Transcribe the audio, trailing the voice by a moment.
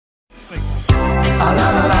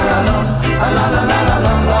la la la la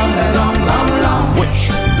long, long, long, long, long. Wish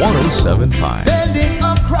 107.5. Bending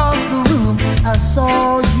across the room, I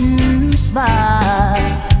saw you smile.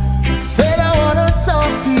 Said I wanna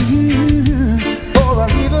talk to you for a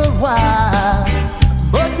little while.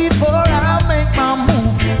 But before I make my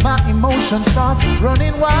move, my emotion starts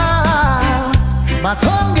running wild. My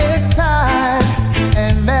tongue gets tied,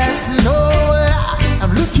 and that's no lie.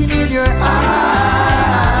 I'm looking in your eyes,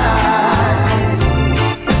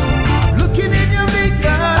 looking in your big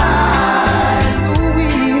eyes,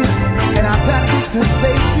 ooh-wee. And I've got this to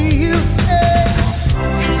say to you, hey.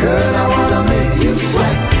 Girl, I wanna make you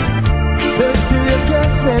sweat, sweat till you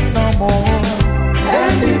can't sweat no more.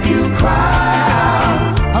 And if you cry,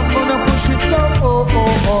 I'm gonna push it some more.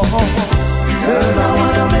 Girl, I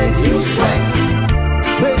wanna make you sweat,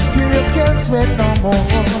 sweat till you can't sweat no more.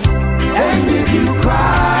 And if you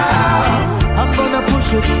cry, I'm gonna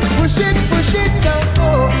push it some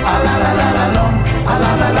more. A la la la la long, a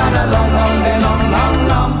la la la la long, long, long, long,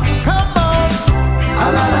 long. Come on. A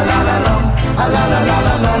la la la la long, a la la la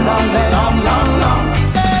la long, long, long, long, long.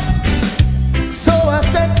 So I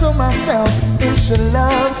said to myself, if she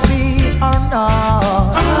loves me or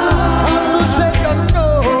not, I still check and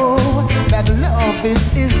know that love is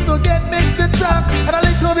to get mixed and drunk. And a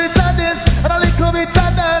little bit of this, and a little bit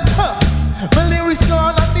of that. My lyrics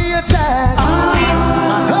gone on the attack.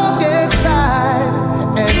 My tongue gets tied,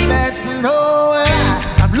 and that's no lie.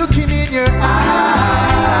 I'm looking in your eyes.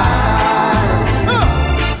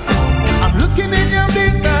 I'm looking in your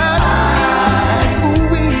big eyes.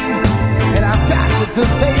 Ooh-wee. And I've got what to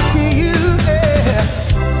say to you, yeah.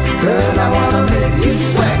 Girl, I wanna make you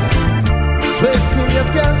sweat, sweat till you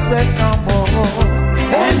can't sweat no more.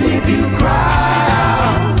 And if you cry,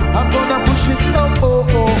 I'm gonna push it some more.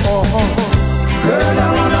 Girl, I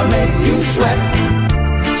wanna make you sweat,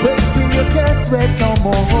 sweat till you can't sweat no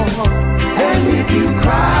more. And if you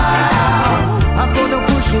cry, I'm gonna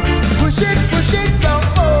push it some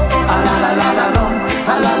more. A la la la la long,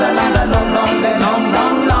 a la la la la long, long, long,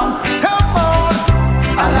 long, long. Come on.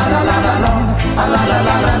 A la la la la long, a la la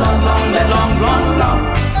la la long, long, long, long, long.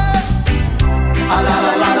 A la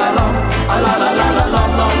la la la long, a la la la la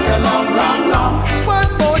long, long, long, long, long.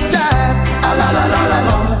 One more time. A la la la la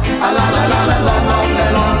long, a la la la la long, long,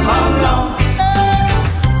 long, long, long.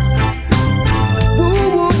 Woo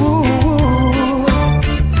woo woo woo.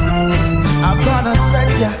 I'm gonna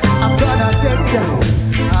sweat ya, I'm gonna get ya.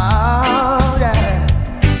 Oh yeah.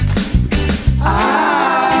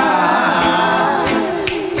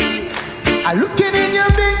 I looking in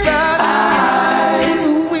your big brown eyes,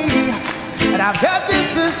 ooh-wee. And I've got this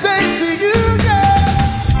to say to you,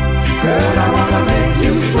 yeah. Girl, I wanna make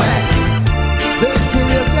you sweat, sweat till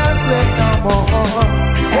you can't sweat no more.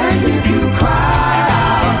 And if you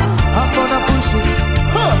cry, I'm gonna push it.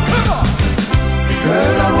 Come on.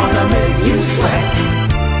 Girl, I wanna make you sweat,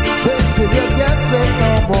 sweat till you can't sweat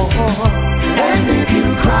no more. And if you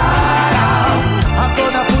cry, I'm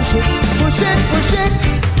gonna push it.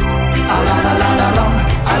 A la la la la long,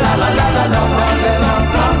 a la la la la long, long, long,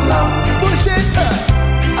 long, long. Push it.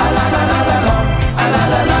 A la la la la long, a la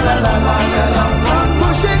la la la long, long, long, long.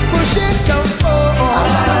 Push it some more. A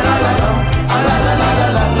la la la la long, a la la la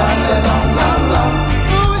la long, long, long, long, long.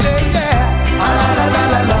 Oh yeah yeah. A la la la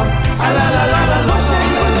la long, a la la la la long.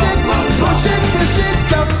 Push it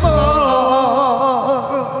some more.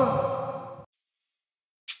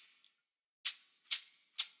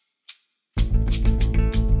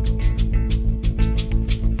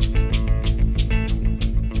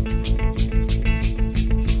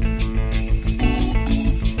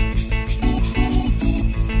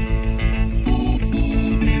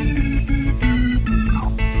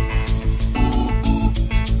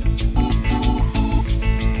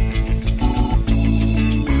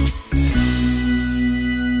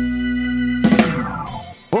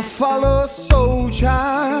 Buffalo soldier,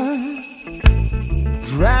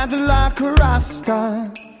 dreaded like a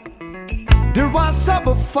rasta. There was a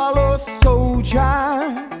buffalo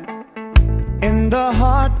soldier in the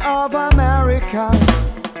heart of America,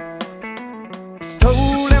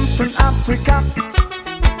 stolen from Africa,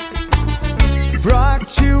 brought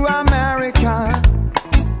to America,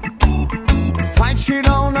 fighting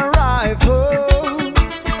on arrival,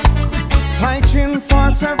 fighting for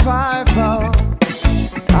survival.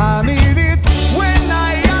 I mean it when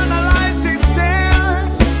I analyze these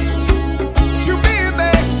things. To me it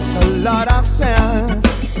makes a lot of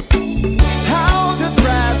sense. How the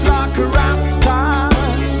dreadlock Rasta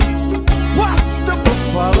was the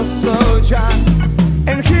buffalo soldier,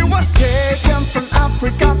 and he was taken from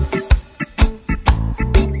Africa,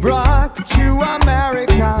 brought to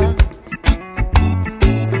America,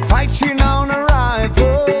 fighting on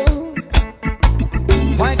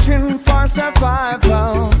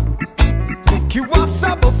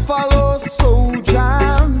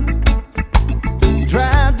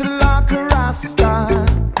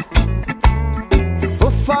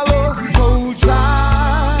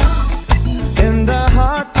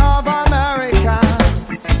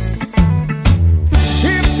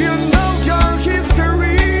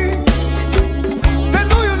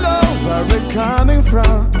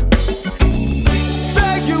from.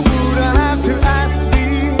 Then you would have to ask me,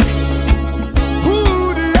 who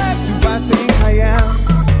the heck do I think I am?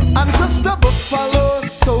 I'm just a buffalo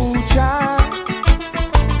soldier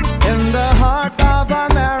in the heart of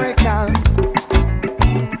America,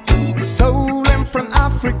 stolen from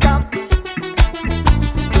Africa,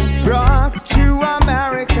 brought to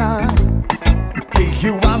America. He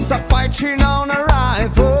was a fighting on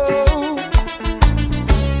arrival,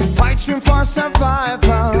 fighting for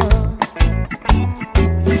survival.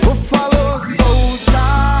 Buffalo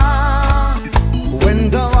soldier, win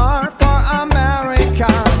the war for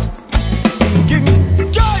America. Singing,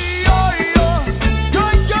 yo yo yo, yo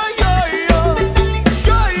yo yo yo,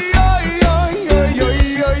 yo yo yo yo yo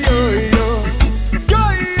yo yo yo, yo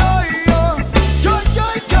yo yo, yo yo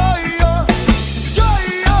yo yo, yo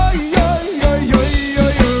yo yo yo yo yo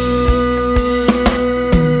yo.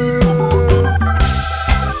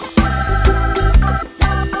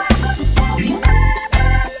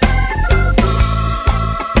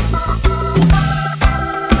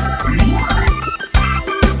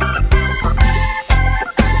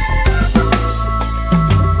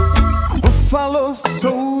 Buffalo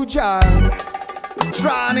soldier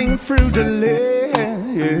trotting through the land.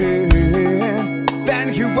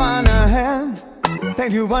 Then you wanna have,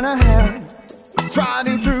 then you wanna have,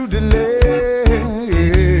 trotting through the land.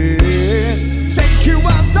 Say you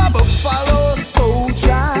was a buffalo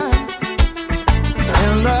soldier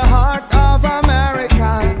in the heart of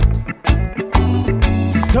America,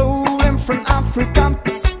 stolen from Africa,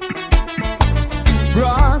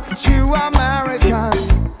 brought to America.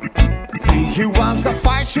 He was a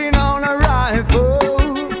fighting on arrival,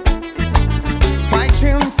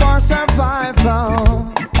 fighting for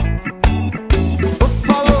survival.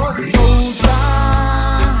 Buffalo soldier,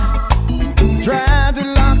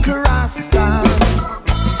 dreadlock rasta.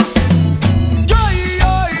 Yo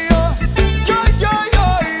yo yo, yo yo yo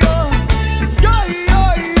yo, yo yo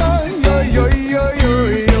yo yo yo yo yo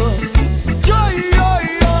yo, yo yo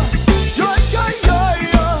yo, yo yo yo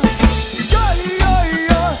yo, yo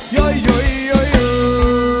yo yo yo yo.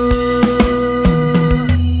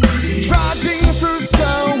 Trotting through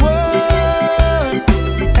somewhere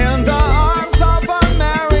in the arms of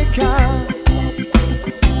America,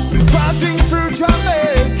 trotting through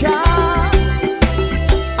Jamaica,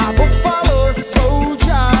 a buffalo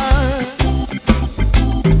soldier,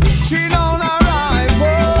 cheating on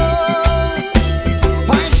arrival,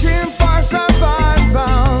 fighting for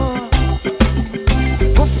survival.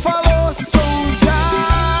 Buffalo soldier,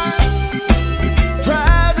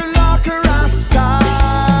 dreadlock rasta.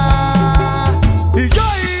 Yo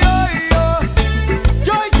yo yo,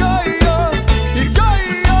 yo yo yo, yo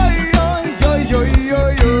yo yo, yo yo yo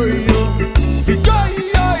yo yo, yo yo yo, yo yo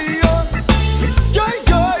yo, yo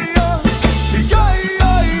yo yo, yo yo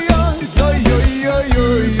yo yo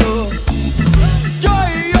yo, yo yo, yo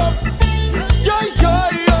yo yo, yo yo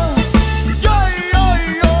yo, yo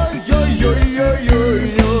yo yo yo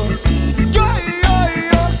yo, yo yo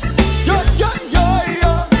yo, yo yo yo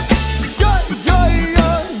yo, yo yo yo, yo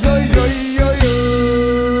yo yo yo.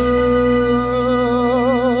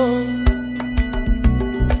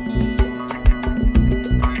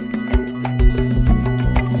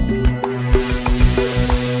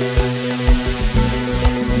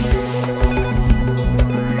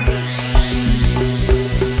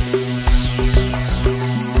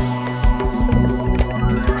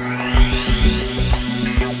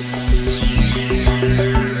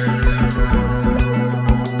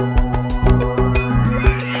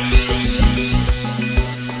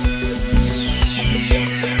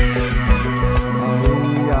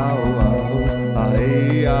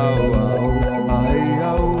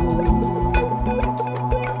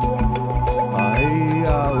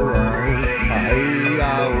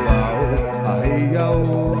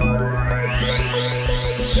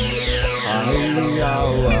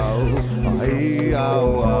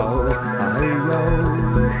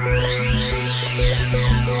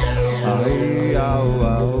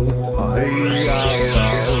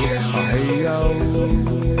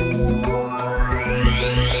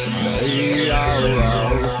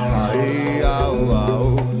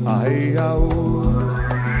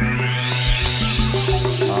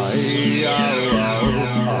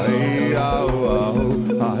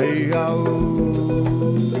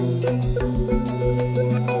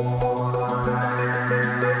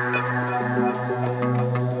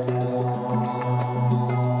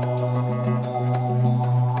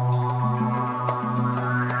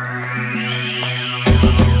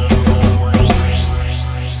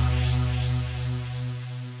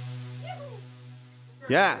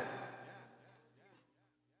 Yeah.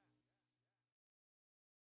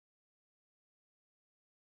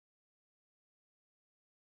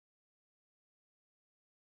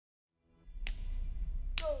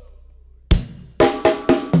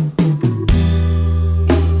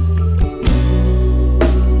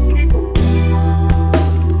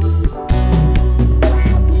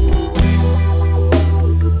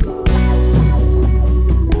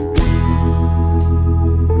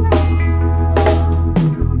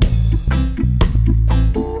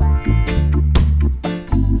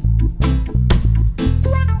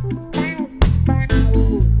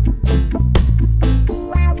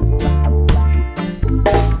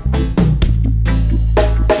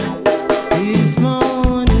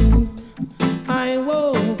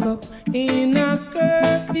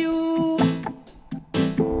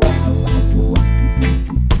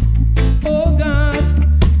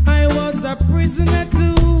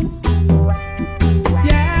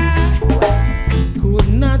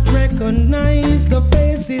 recognize the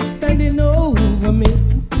faces standing over me.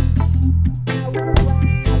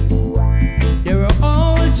 They were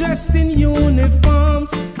all dressed in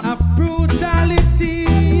uniforms of brutality.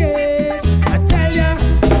 Yes, I tell ya,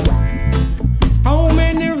 how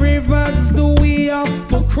many rivers do we have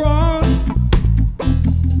to cross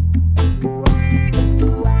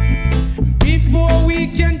before we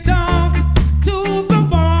can talk to the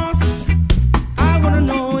boss? I wanna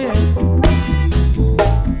know, yeah.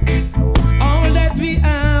 All that we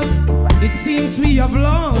have, it seems we have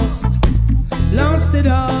lost it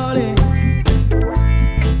all, yeah.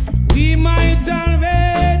 We might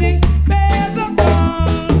already pay the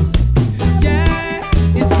cost. Yeah,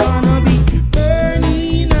 it's gonna be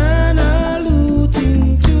burning and a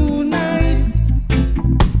looting tonight.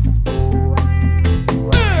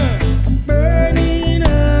 Burning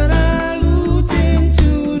and a looting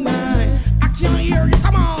tonight. I can't hear you,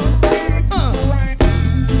 come on.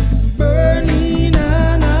 Burning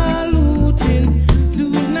and a looting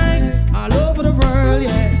tonight.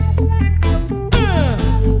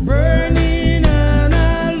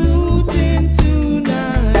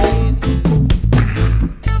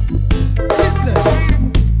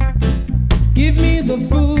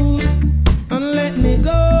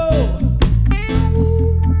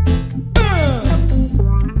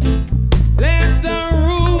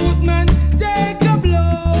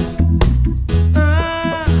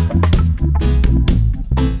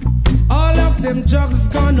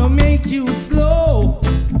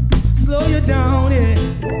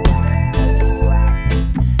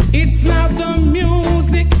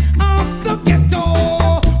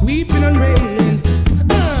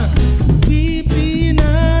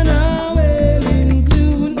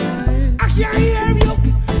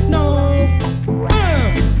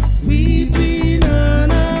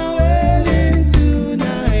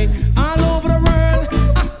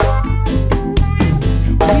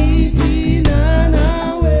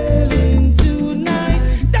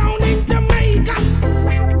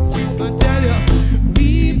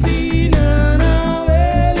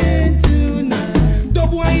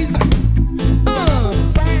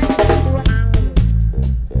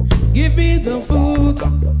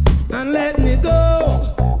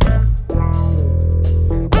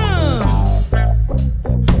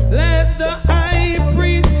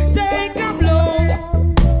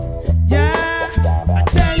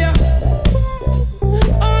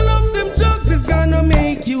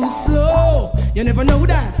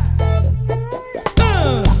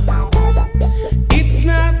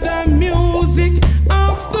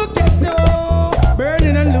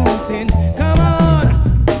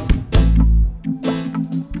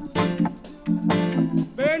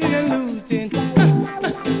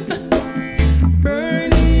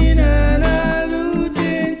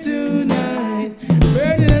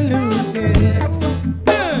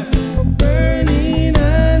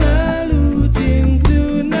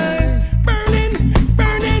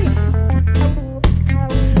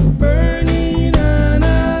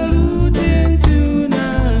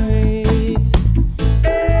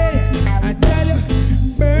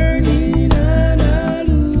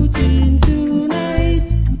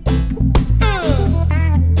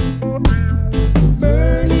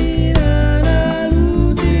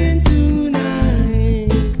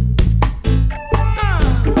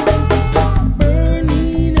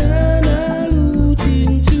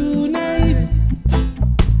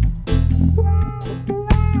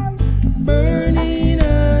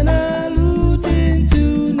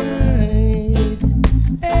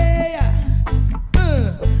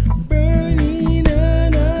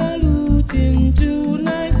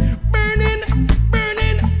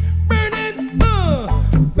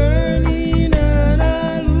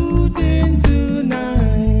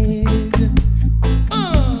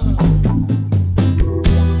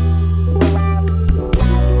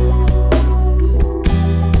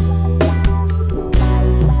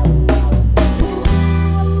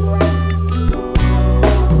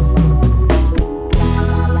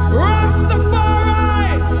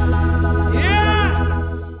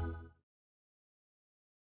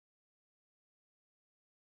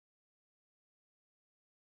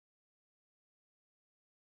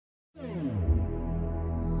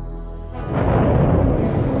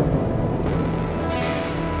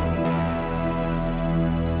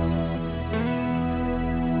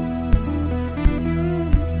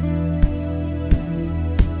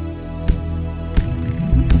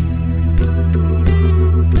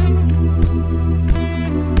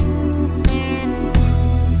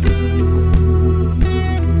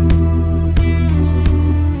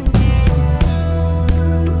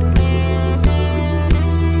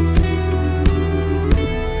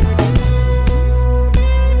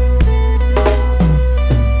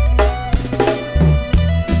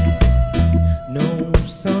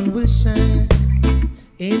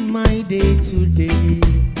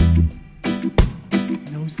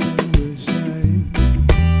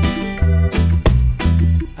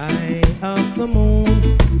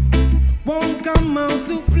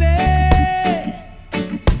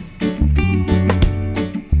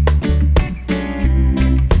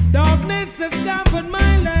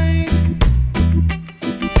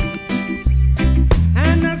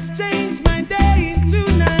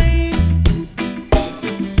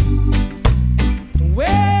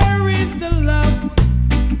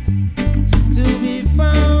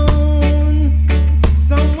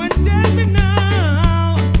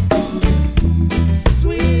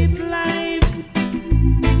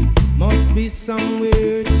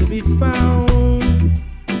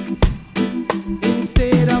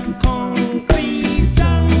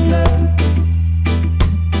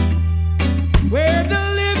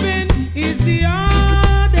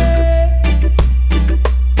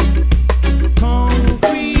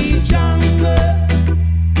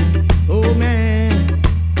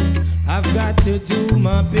 got to do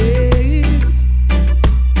my best.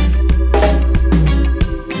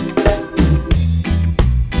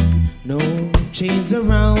 No chains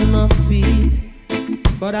around my feet,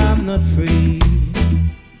 but I'm not free.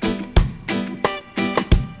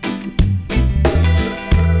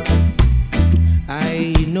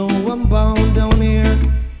 I know I'm bound down here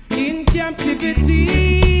in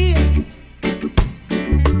captivity.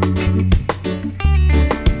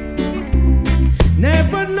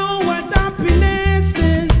 Never know what happiness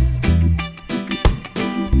is.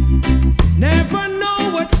 Never know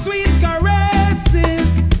what sweet caress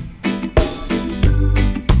is.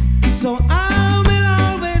 So I will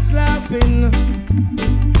always laughing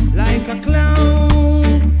like a clown.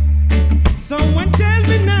 Someone tell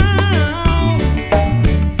me now,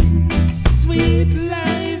 sweet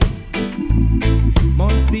life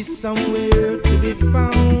must be somewhere to be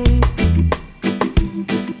found.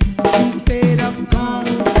 Instead of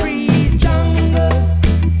concrete jungle,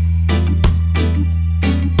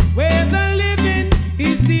 where the living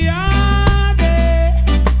is the order.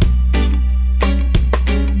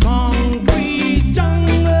 Concrete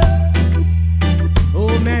jungle,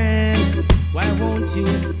 oh man, why won't you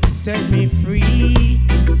set me free?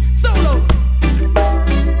 Solo.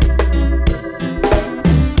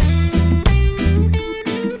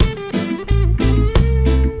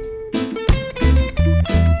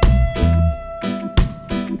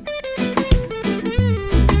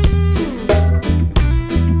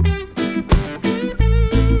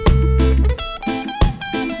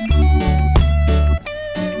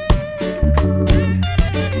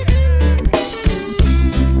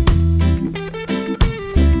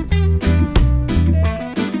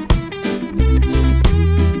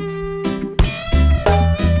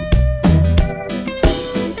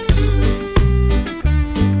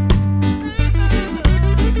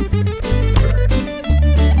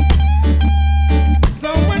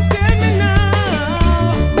 Someone tell me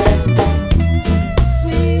now,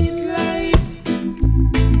 sweet life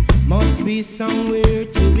must be somewhere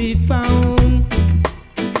to be found.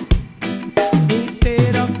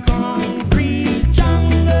 Instead of concrete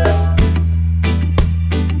jungle,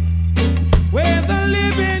 where the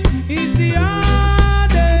living is the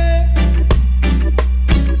order.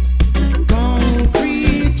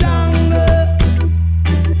 Concrete jungle,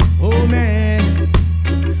 oh man,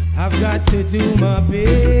 I've got to do my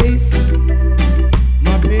best,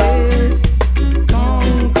 my best.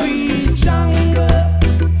 Concrete jungle,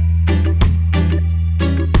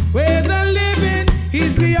 where the living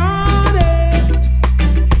is the honest.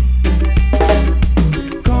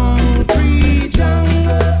 Concrete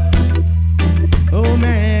jungle, oh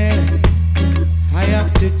man, I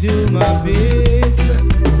have to do my best.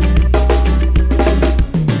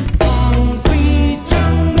 Concrete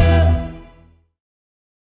jungle.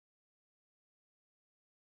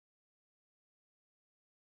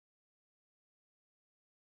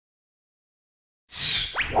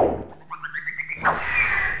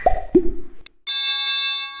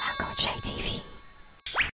 Uncle J TV.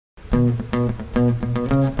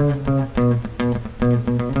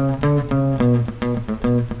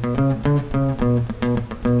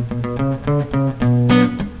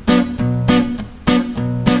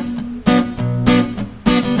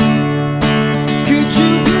 Could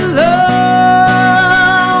you be loved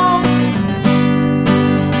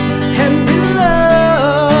and be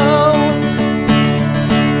loved?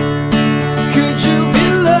 Could you be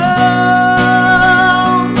loved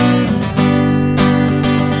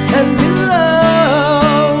and be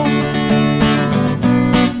loved?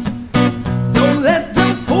 Don't let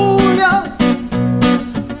them fool ya.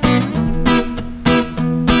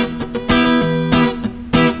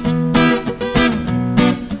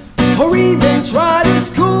 Or even try to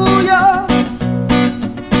school ya.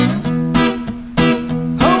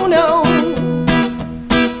 Oh no,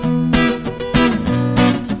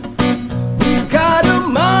 we've got a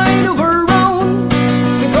mind of our own.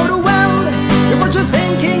 So go to well if what you're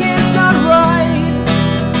thinking is not right.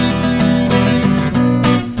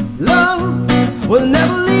 Love will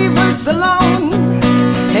never leave us alone,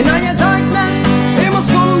 and now your darkness, they must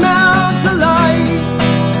come out to light.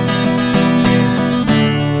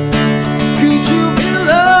 Could you be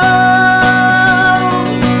loved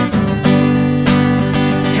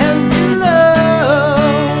and be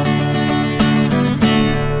loved?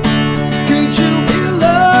 Could you be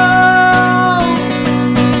loved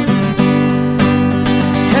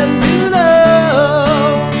and be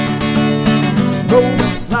loved? Road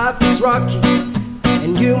of life is rocky,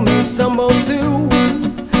 and you may stumble too.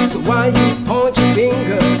 So why you point your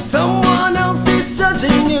finger? Someone else is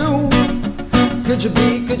judging you. Could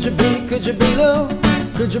you be loved?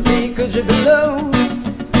 Could you be low?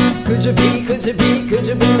 Could you be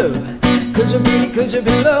low? Could you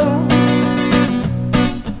be low?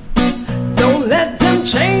 Don't let them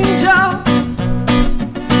change up.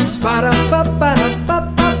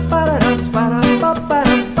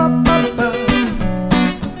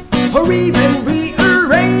 Or even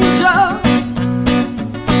rearrange up.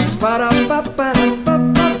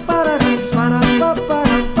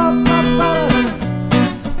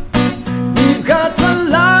 We've got a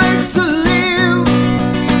life to live.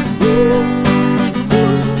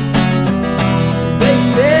 They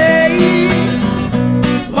say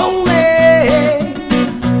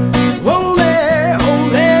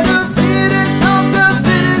only the fittest of the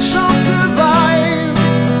fittest shall survive.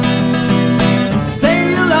 Say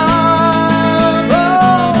love,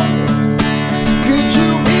 oh, could you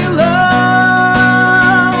be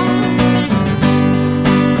loved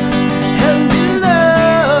and be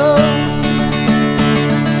loved?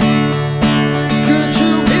 Could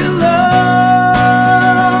you be loved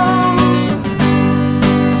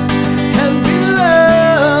and be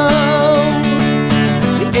loved?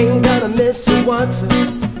 You ain't gonna miss your water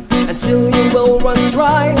until your well runs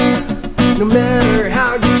dry. No matter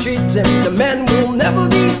how you treat him, the man will never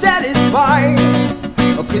be satisfied.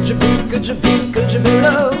 Or could you be low? Could you be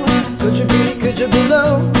low? Could you be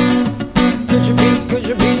low? Could you be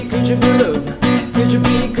low?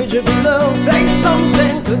 Could you be low? Say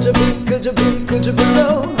something. Could you be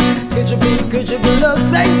low? Could you be low?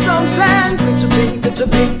 Say something. Could you be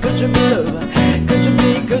low?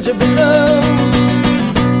 Could you be low?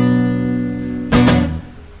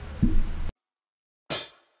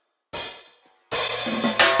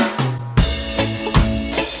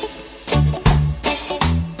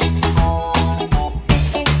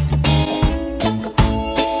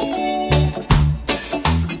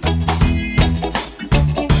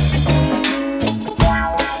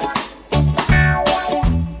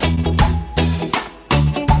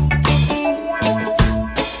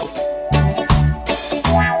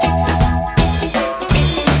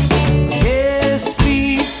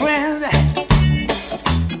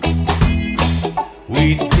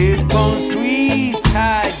 We dip on sweet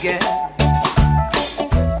again.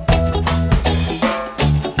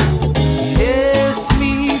 Yes,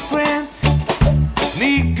 me friend,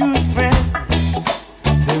 me good friend,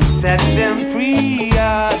 them set them free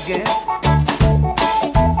again.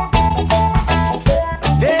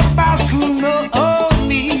 They pass could not hold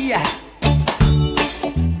me,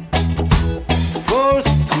 force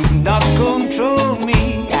could not control me.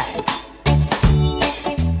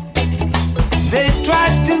 They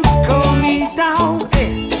tried to calm me down,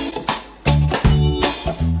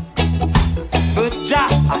 but Jah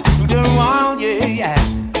put around, yeah.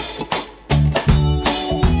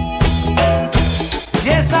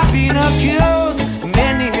 Yes, I've been accused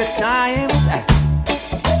many a times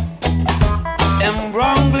and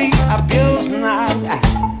wrongly abused now.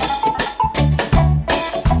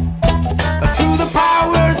 But through the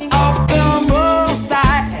powers of the Most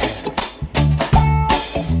High,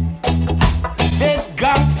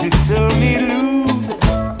 got to turn me loose.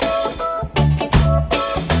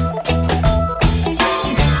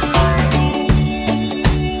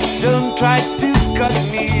 Don't try to cut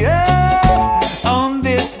me off on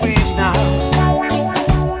this bridge now.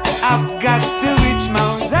 I've got to reach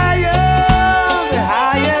Mount Zion, the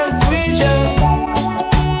highest vision.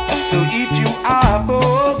 So if you are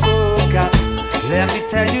broke, let me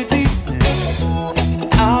tell you this: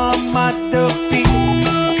 I'm at the peak.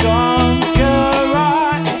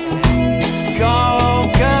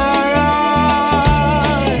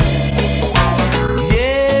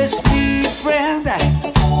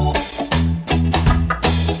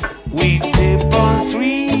 We dip on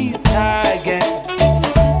street again.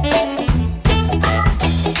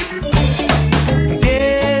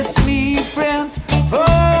 Yes, me friends,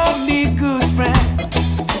 oh me good friend,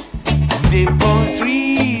 dip on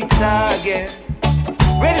street again.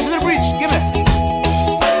 Ready for the bridge, give it.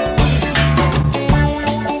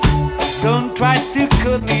 Don't try to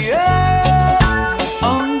cut me up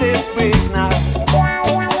on this bridge now.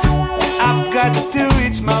 I've got to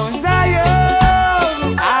reach Mount Zion.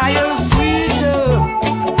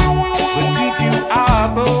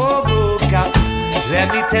 Let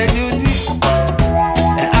me tell you this,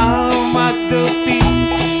 I'm at the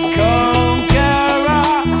peak, conqueror,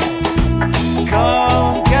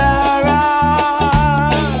 conqueror.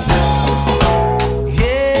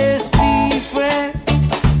 Yes, me friend,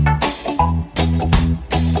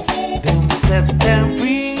 them set them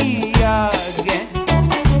free again.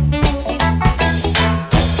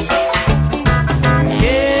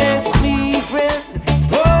 Yes, me friend,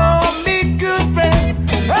 oh me good friend,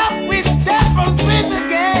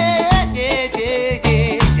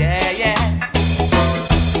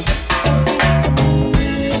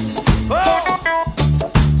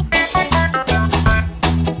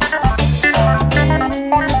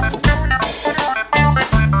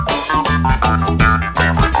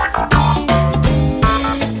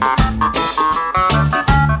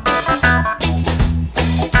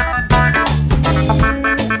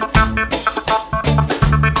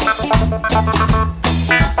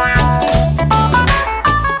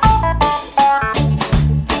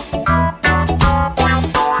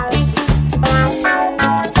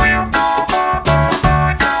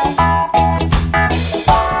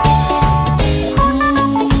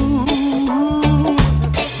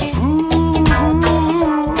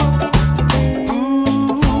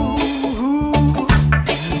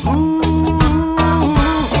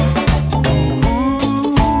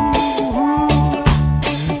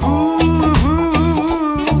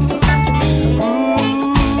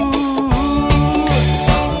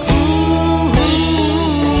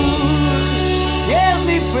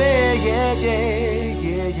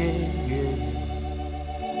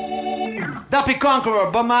 Happy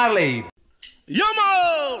Conqueror, Bob Marley.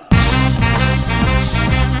 Yomo!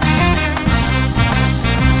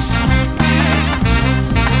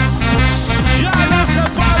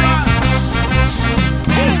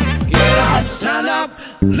 Get up, stand up,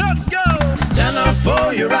 let's go. Stand up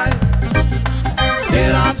for your right.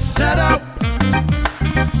 Get up, stand up.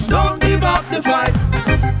 Don't give up the fight.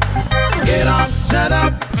 Get up, stand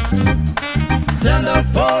up. Stand up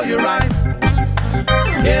for your right.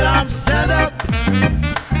 Get up, stand up.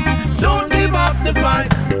 Don't give up the fight.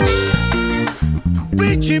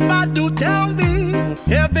 Preaching Badu tell me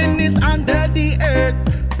heaven is under the earth.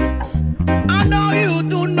 I know you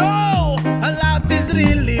do know a life is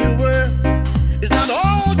really worth. It's not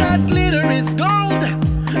all that glitter is gold.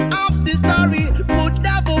 Half the story would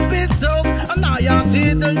never be told. And now you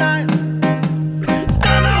see the light.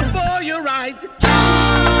 Stand up for your right.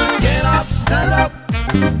 Get up, stand up.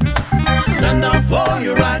 Stand up for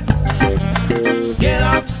your right. Get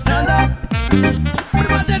up, stand up.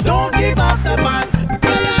 But don't give up the fight.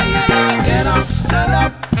 Get up, stand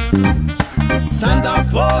up. Stand up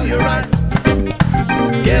for your right.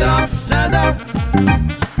 Get up, stand up.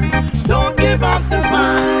 Don't give up the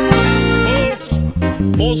fight.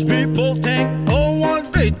 Oh, most people think, oh,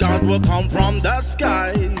 one day God will come from the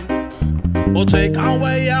sky. Will take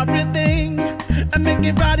away everything and make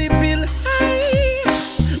everybody feel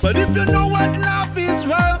high. But if you know what love is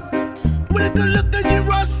worth, with a good look at you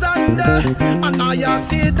rust under, and now you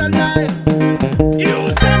see the light.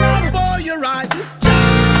 You stand up for your right.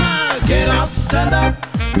 Get up, stand up.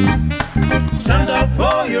 Stand up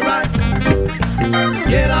for your right.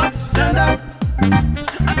 Get up, stand up.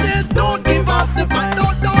 I said don't give up the fight. Don't.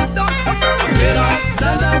 Get up,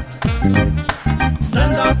 stand up.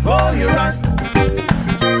 Stand up for your right.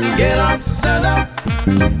 Get up, stand up.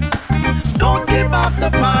 Don't give up the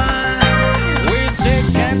fight. We're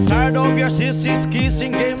sick and tired of your sissies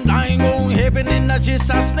kissing game. Dying on heaven in the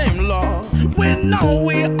Jesus name, Lord. We know,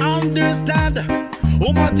 we understand.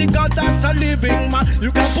 Almighty God, that's a living man.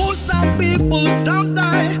 You can pull some people, some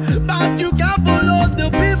die, but you can follow the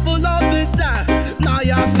people all the time. Now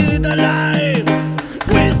you see the light.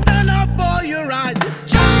 We stand up for your right.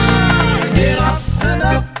 Get up, stand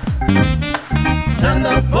up. Stand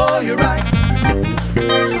up for your right.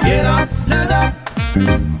 Get up, stand up.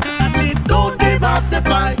 I say don't give up the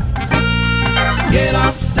fight. Get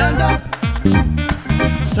up, stand up.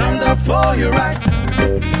 Stand up for your right.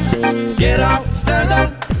 Get up, stand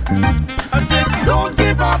up. I said, don't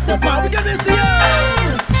give up the fight. We got this here.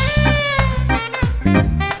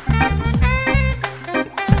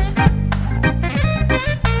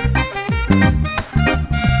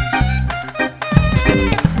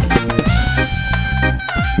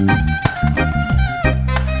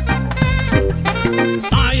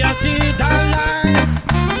 I see the light.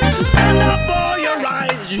 Stand up for your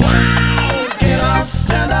right. Wow. Get up,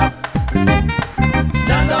 stand up.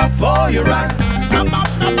 Stand up for your right.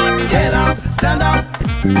 Get up, stand up.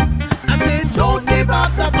 I say don't give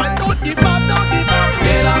up the fight. Don't give up, don't give up.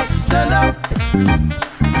 Get up, stand up.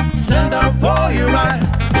 Stand up for your right.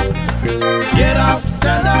 Get up,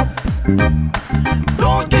 stand up.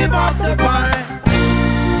 Don't give up the fight.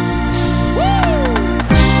 Woo!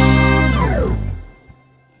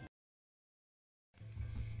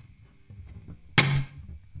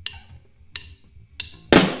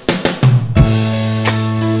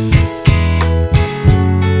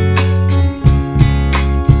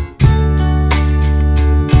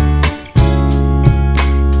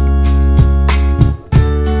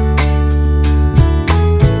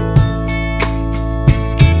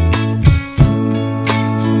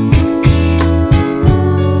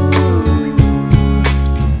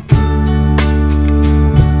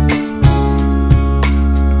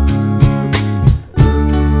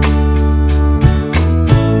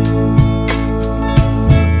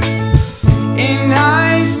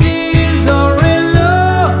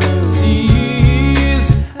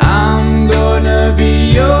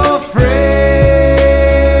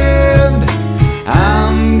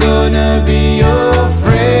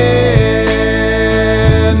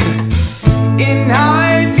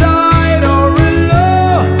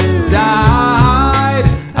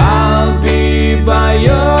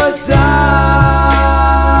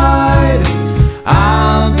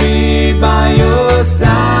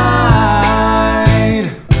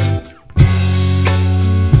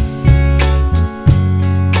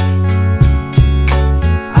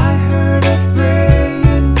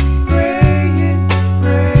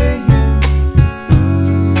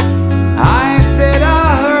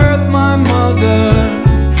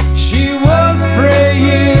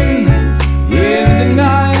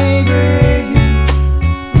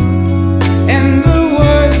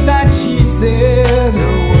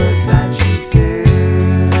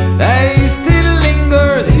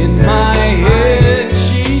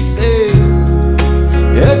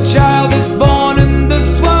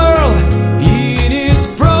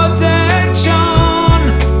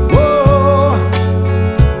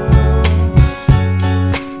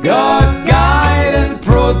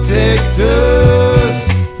 protect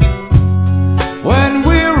us. When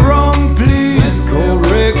we're wrong, please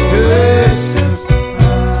correct us.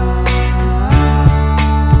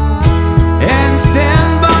 And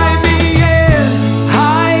stand by me in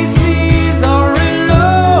high seas or in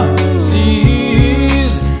low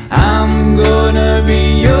seas. I'm gonna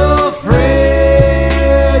be your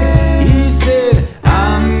friend. He said,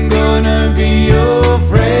 I'm gonna be your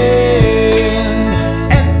friend.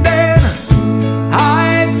 And then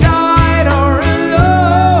high tide or in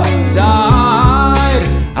low tide,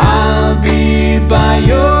 I'll be by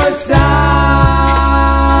your side.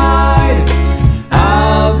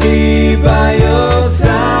 I'll be by your side.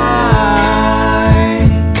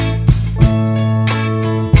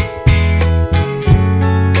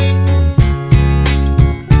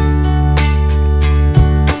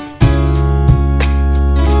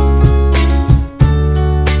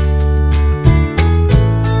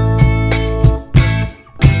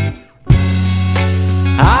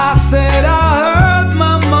 I said I heard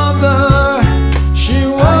my mother, she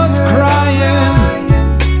was crying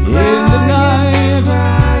in the night,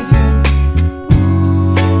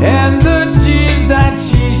 and the tears that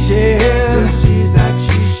she shed,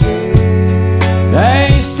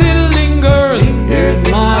 they still lingers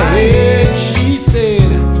in my head. She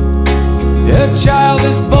said, a child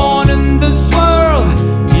is born in this world,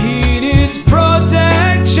 he needs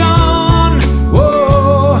protection.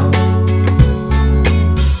 Whoa.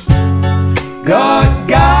 God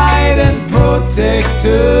guide and protect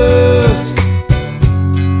us.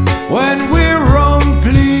 When we're wrong,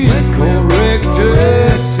 please correct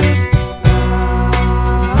us.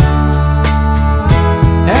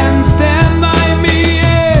 And stand by me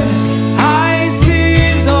in high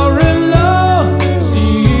seas or in low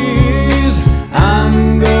seas.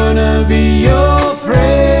 I'm gonna be your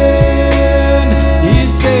friend. He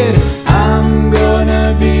said, I'm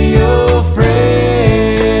gonna be your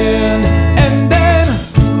friend. And then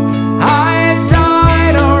high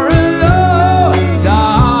tide or in low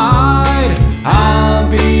tide, I'll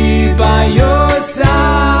be by your side.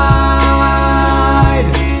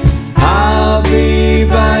 I'll be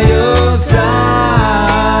by your side.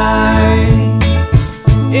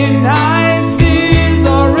 In high seas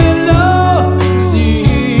or in low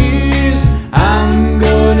seas, I'm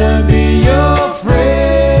gonna be your friend.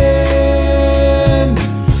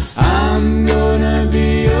 I'm gonna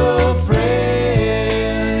be your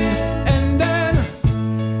friend. And then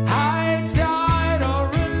high tide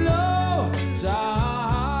or in low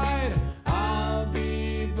tide, I'll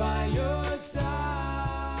be by your side.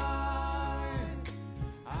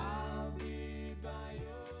 I'll be by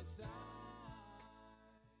your side.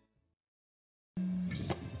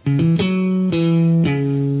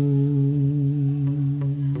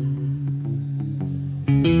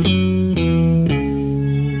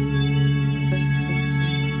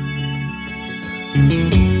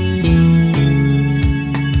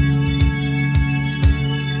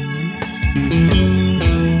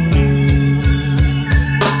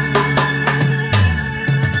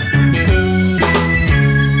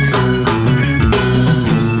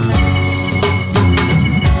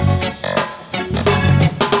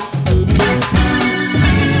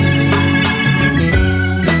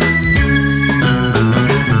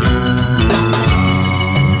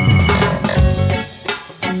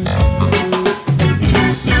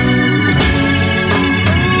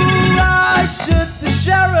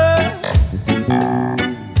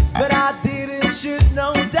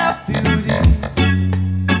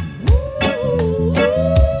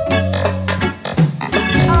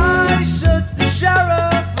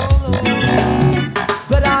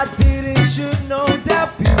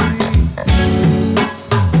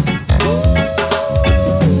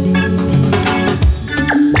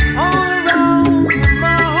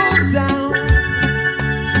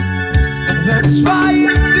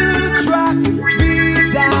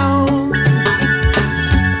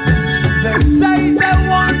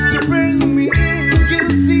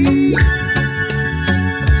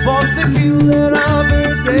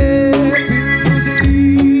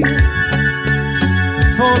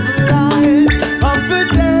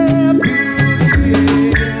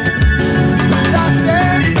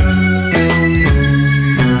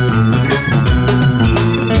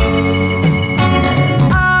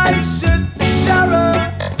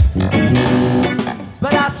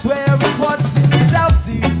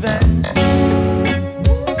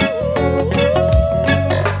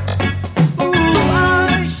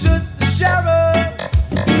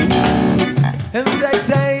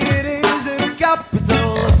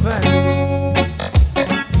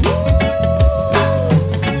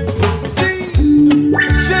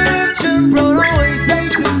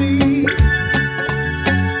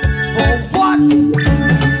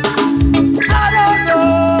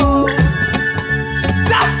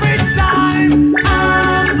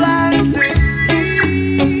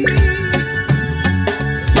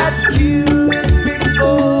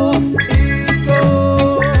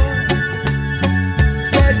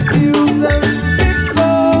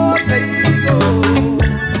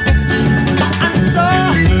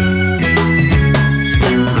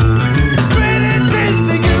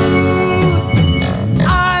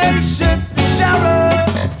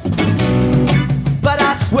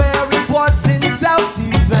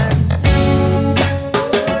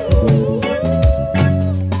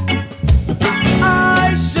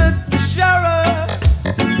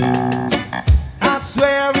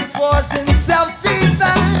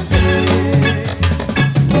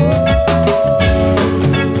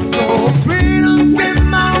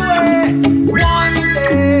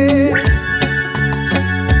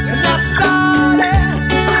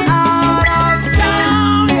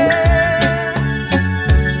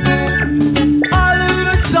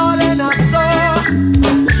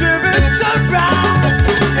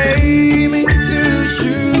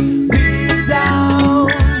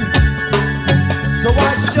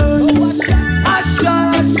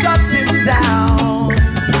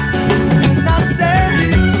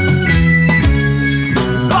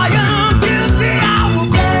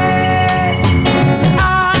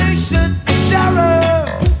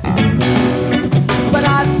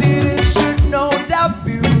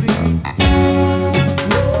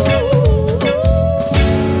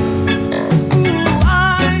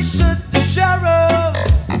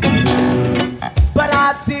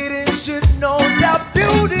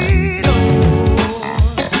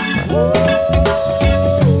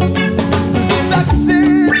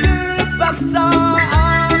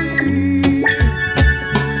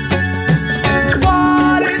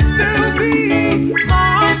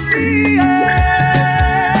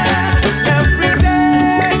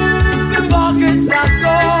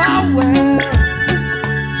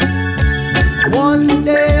 One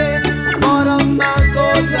day, bottom might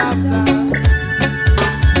go drop down.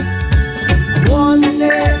 One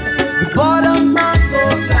day, the bottom might go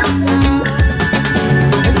drop down.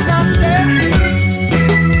 And I say,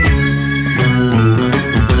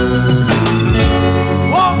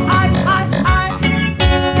 oh,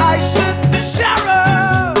 I shoot the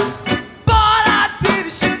sheriff, but I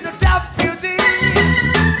didn't shoot the deputy.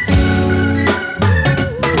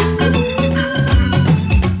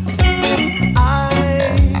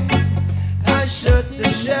 I shoot the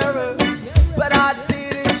sheriff, but I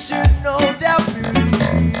didn't shoot no deputy.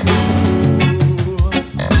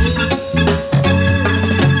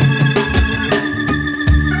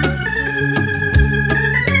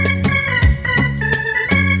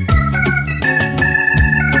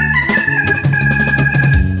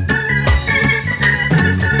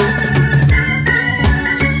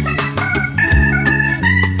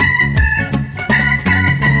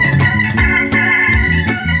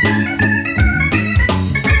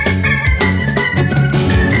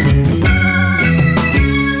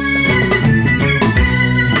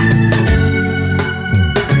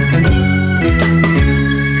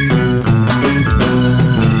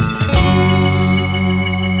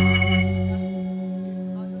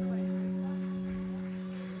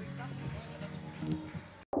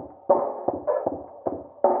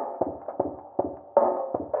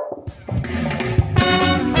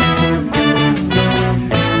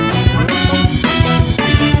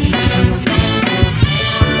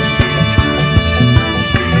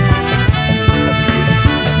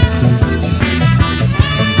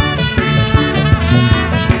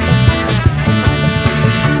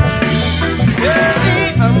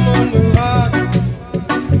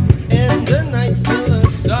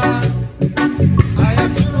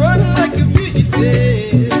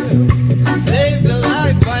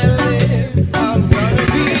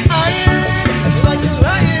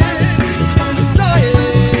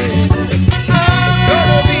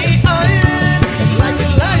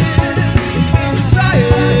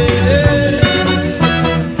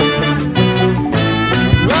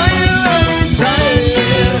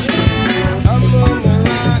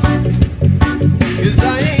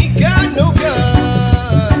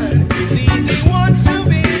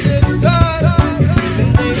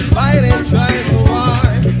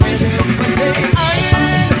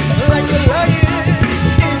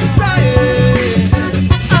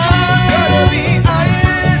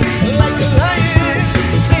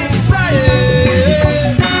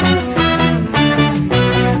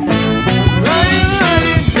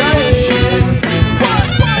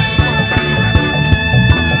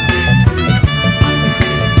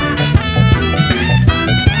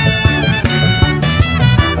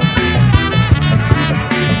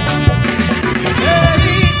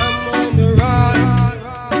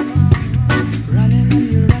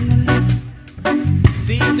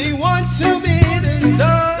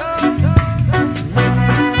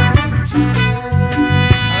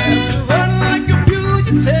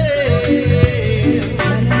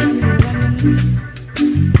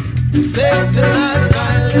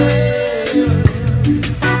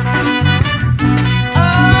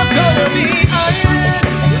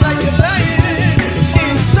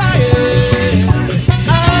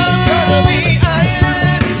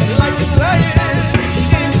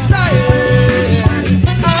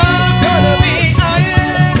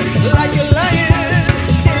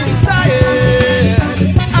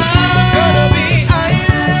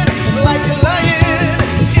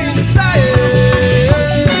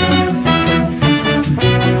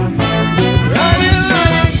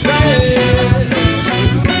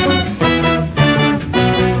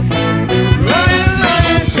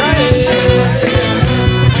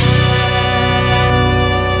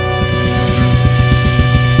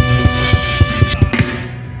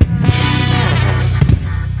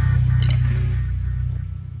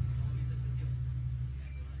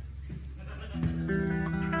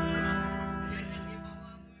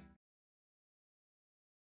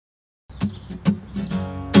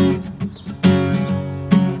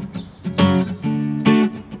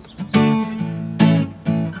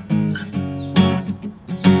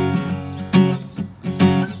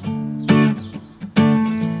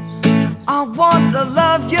 I want to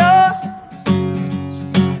love you,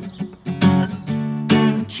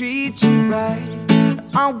 treat you right.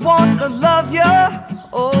 I want to love you,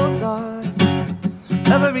 oh Lord.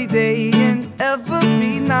 Every day and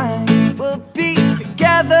every night we'll be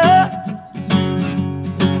together,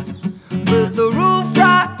 with the roof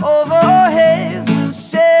right over our heads. We'll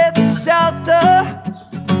share the shelter,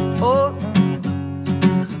 oh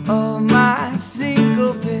Lord, of my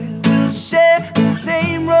single bed. We'll share the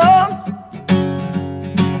same room,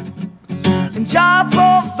 Jah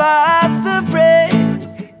provides the bread.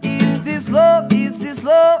 Is this love? Is this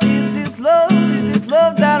love? Is this love? Is this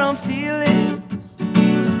love that I'm feeling?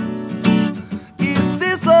 Is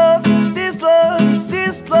this love? Is this love? Is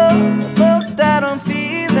this love? Love that I'm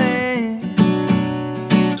feeling?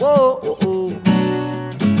 Whoa, oh, oh.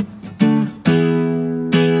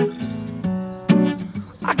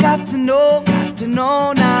 I got to know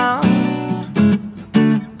now.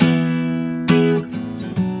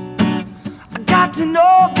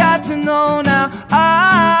 Got to know now.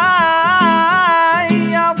 I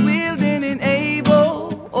am willing and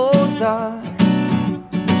able, oh God.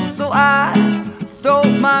 So I throw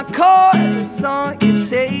my cards on your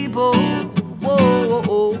table. Whoa, oh,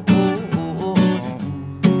 oh, oh, oh.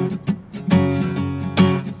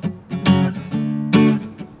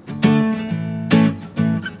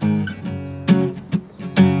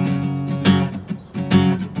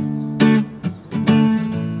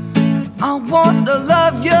 I want to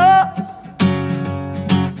love you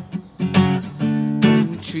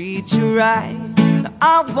and treat you right.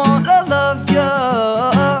 I want to love you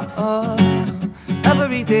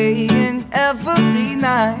every day and every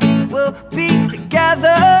night. We'll be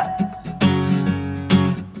together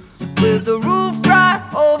with the roof right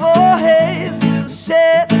over our heads. We'll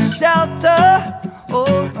share the shelter,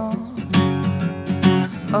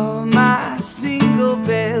 oh, my single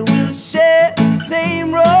bed. We'll share the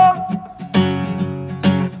same room.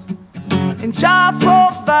 And Jah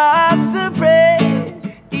provides the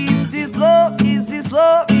bread. Is this love? Is this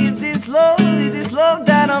love? Is this love? Is this love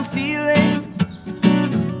that I'm feeling?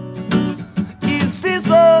 Is this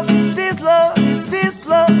love? Is this love? Is this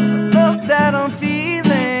love? Love that I'm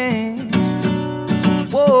feeling?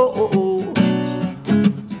 Whoa, oh, oh.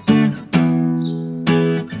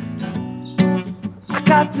 I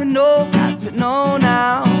got to know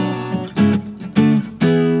now.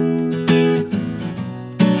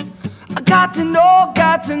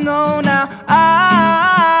 Got to know now. I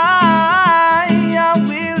am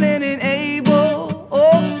willing and able,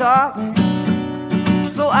 oh darling.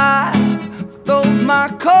 So I throw my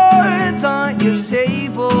cards on your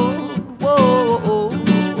table. Whoa, oh,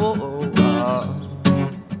 oh, oh.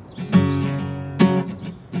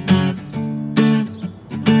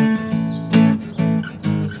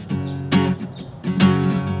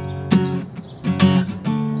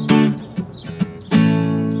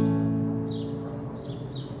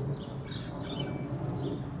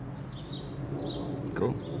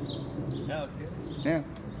 Cool. That was good. Yeah, I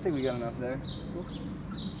think we got enough there. Cool.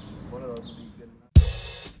 One of those would be good enough.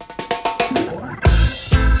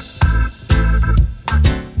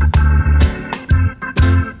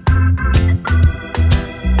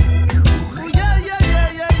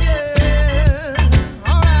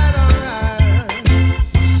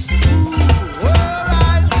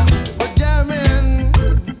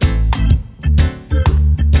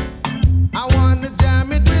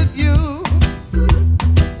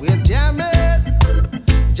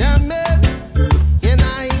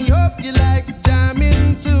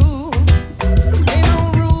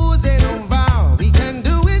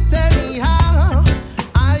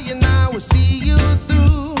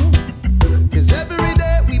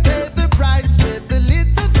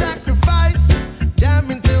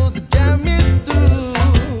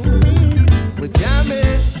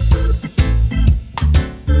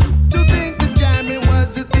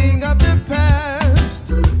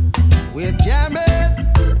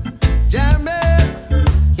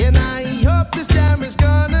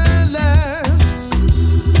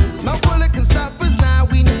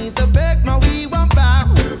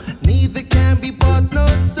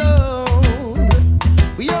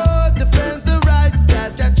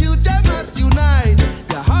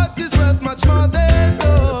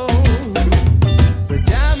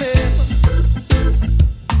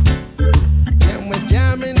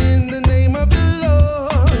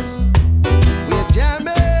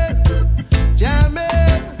 Jamming,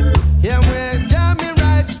 yeah, we're jamming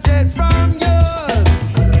right.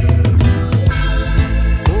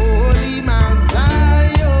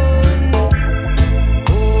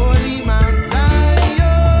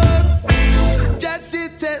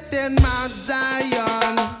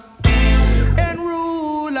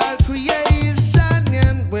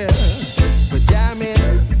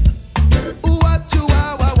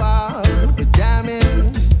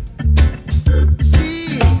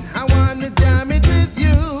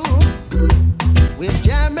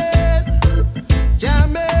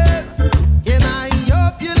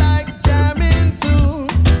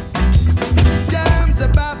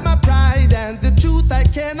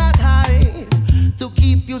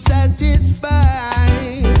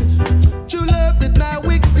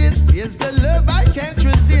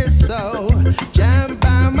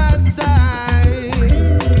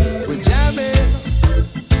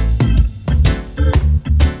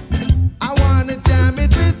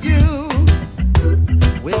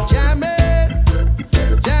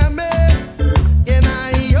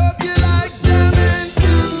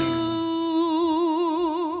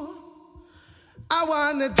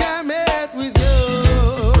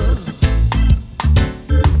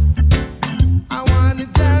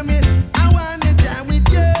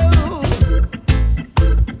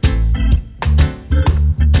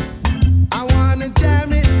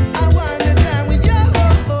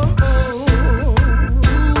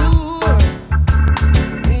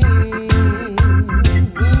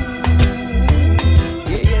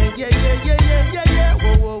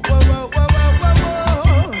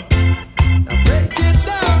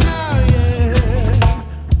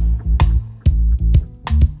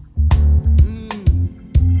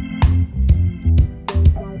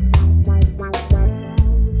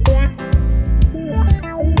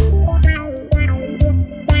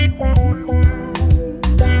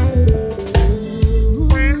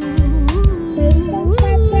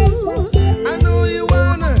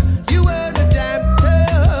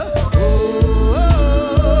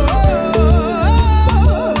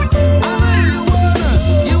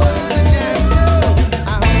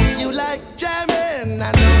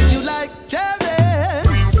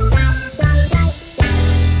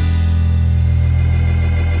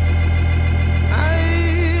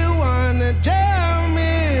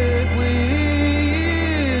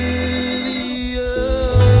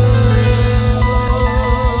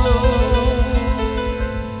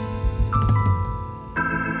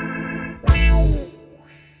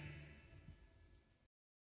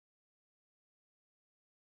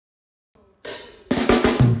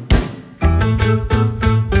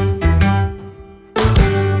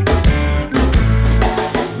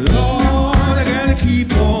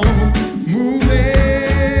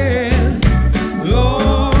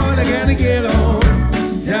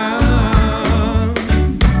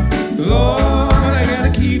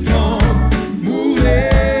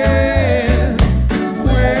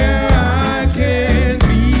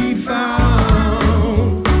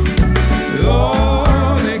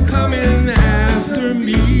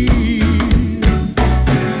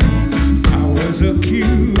 was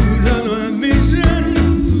accused of a mission.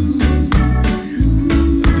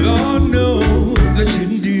 Lord knows I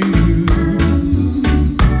shouldn't do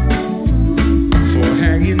for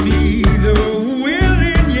hanging me the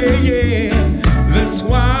willing, yeah, yeah. That's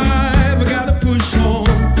why we gotta push on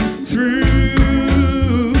through.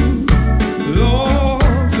 Lord,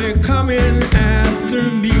 they're coming after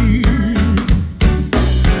me.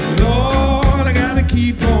 Lord, I gotta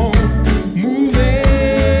keep on moving.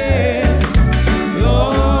 Lord,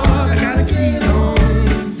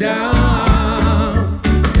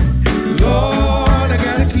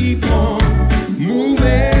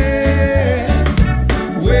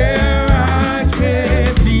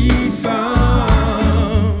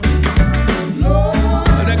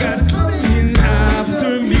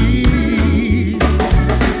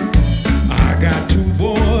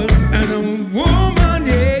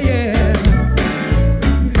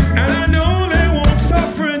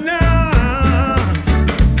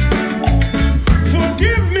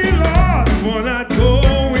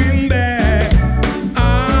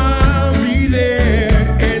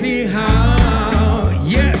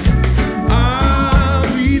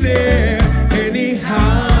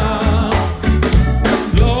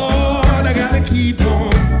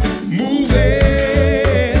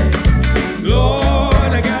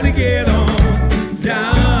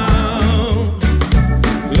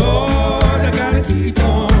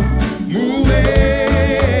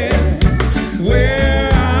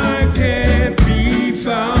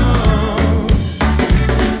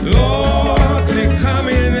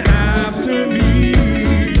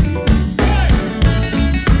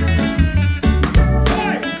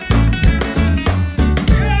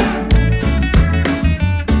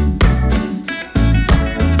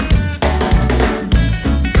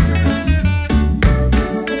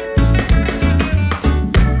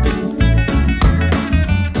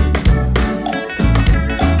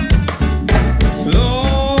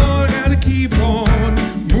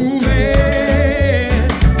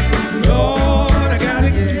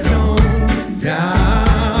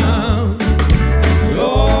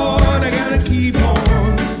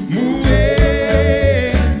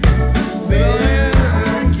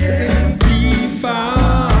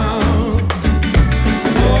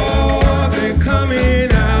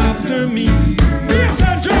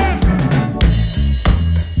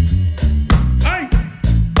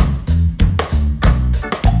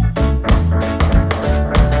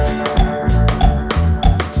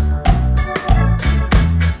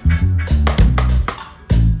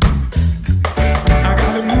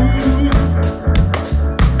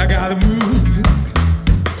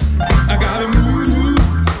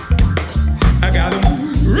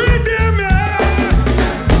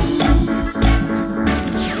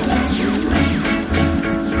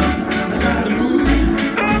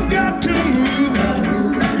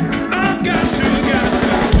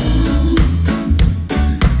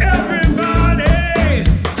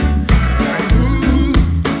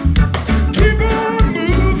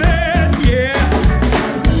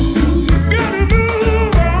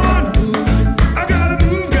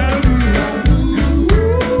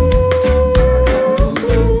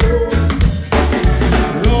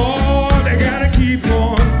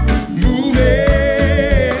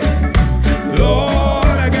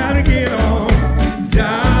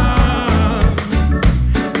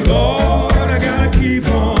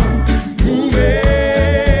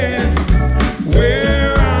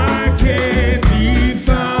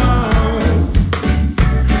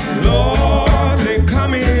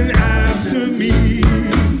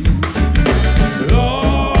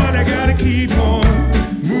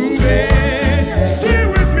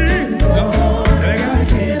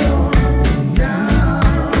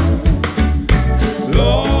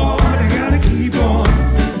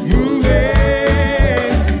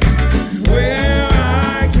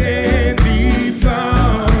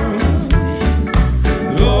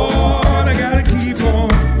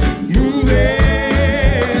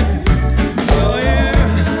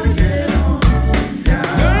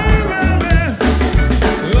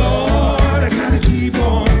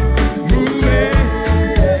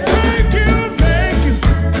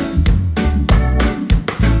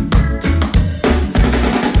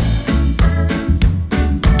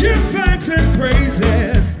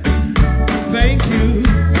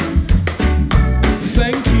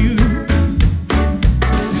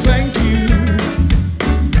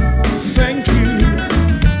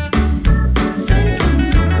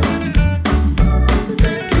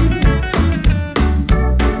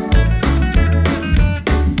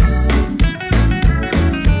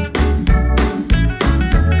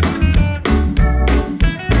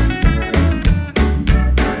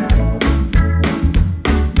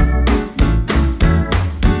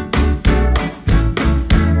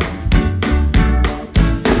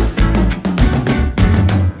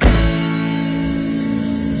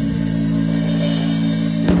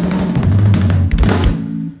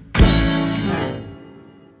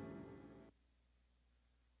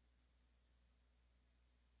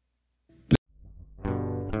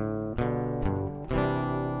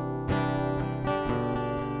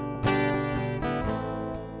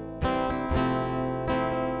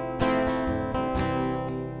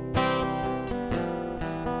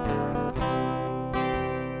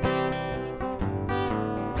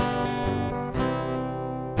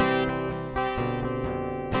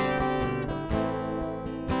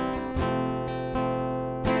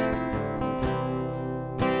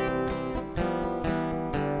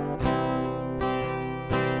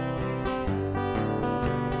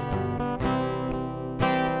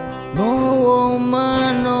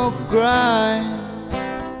 no cry.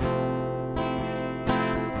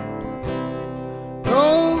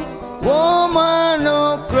 No woman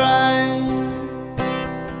no cry.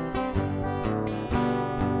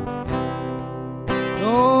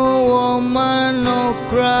 No woman no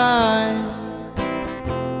cry.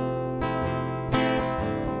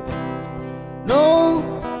 No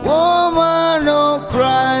woman no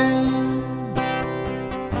cry.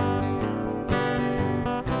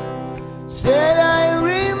 Said I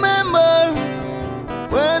remember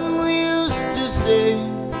when we used to say,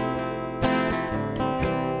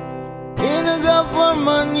 in a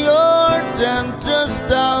government yard and trust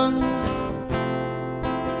down,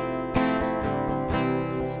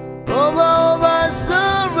 over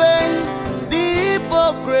survey the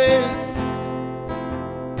hypocrites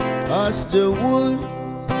as the wood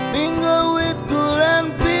mingle with good and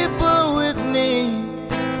people with me.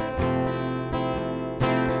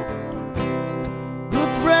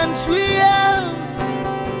 Good friends we have,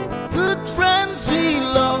 good friends we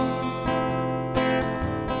love.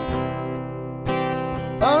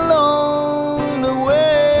 Along the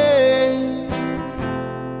way,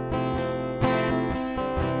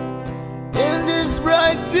 in these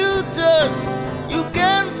bright futures, you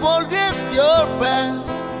can't forget your past.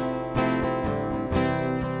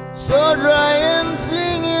 So dry and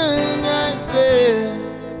singing, I say,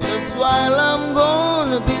 just while I'm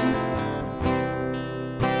gonna be.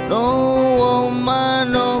 No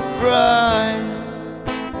woman no cry.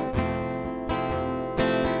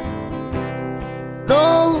 No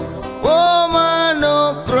woman no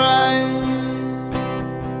cry.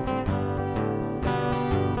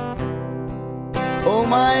 Oh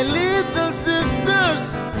my little sisters,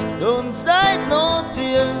 don't shed no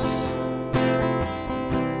tears.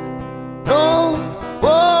 No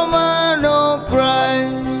woman no cry.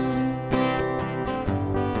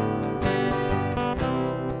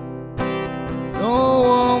 No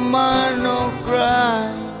woman no cry.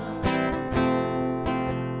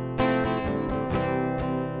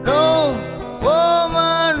 No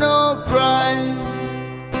woman no cry.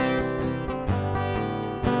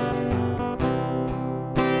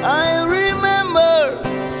 I remember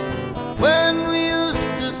when we used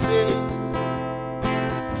to say,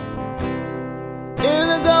 in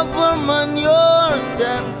a government yard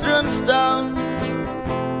entrance down,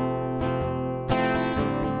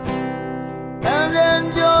 and then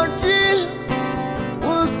Georgie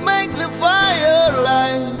would make the fire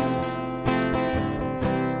light.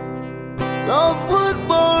 Love would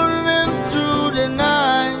burn in through the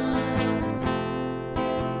night.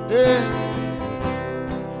 Yeah.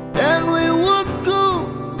 Then we would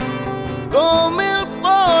go milk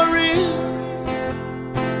porridge.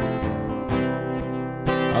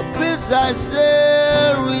 A fish I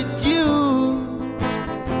share with you.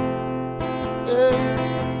 Yeah.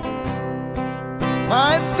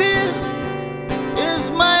 My fear is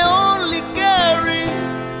my only carry.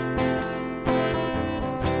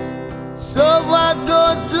 So what go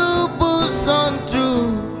to push on through,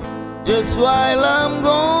 just while I'm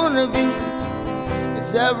gonna be.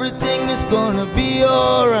 'Cause everything is gonna be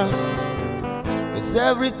alright. 'Cause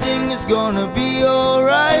everything is gonna be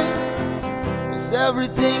alright. 'Cause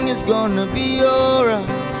everything is gonna be alright.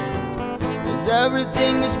 'Cause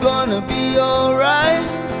everything is gonna be alright.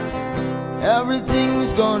 Everything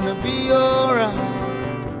is gonna be alright.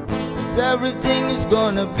 'Cause everything is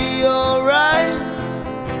gonna be alright.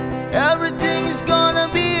 Everything is gonna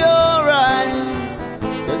be alright.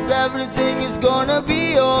 'Cause everything is gonna be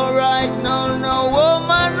alright. No, no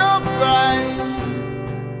woman no cry.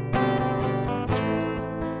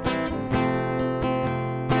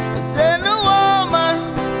 Say no woman,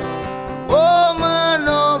 woman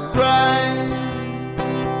no cry.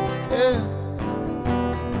 Yeah.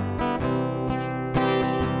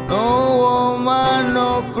 No woman no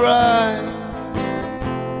cry.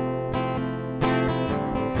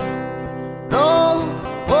 No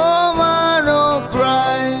woman no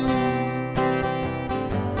cry.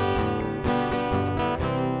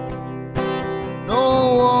 No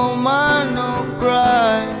woman no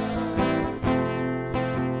cry.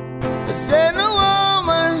 I said no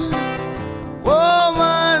woman,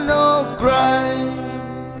 woman no cry.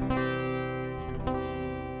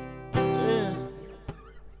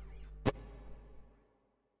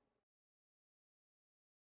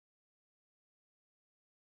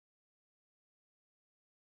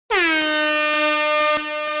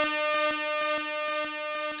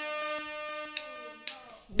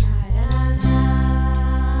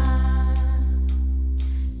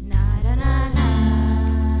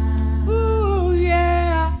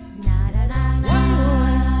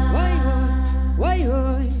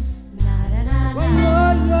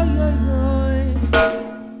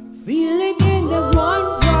 Feeling in the one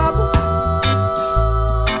drop,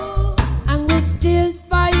 and we still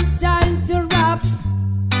find time to rap.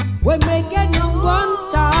 We're making no one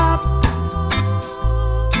stop.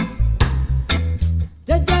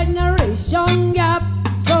 The generation gap,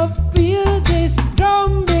 so feel this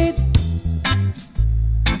drum beat.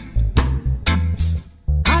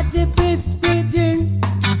 At the beat splitting,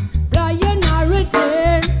 playing a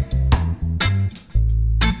return.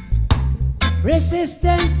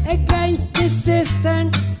 Resistant against the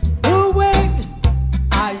system. Moving,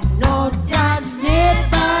 I know that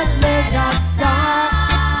never let us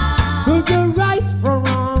down. Will you rise from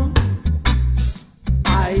wrong?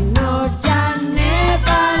 I know that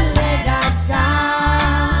never let us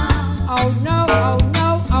down. Oh no, oh no,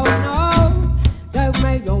 oh no. They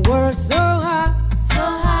make the world so hard, so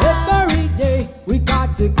hard. Every day we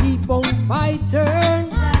got to keep on fighting.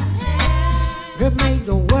 They make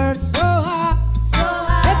the world so hard, so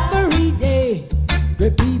hard. Every day the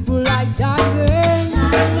people like dying.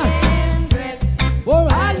 For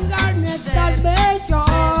anger and starvation,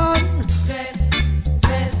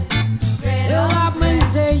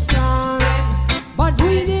 lamentation, but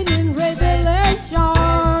reading in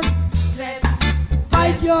Revelation,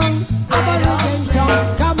 fight young,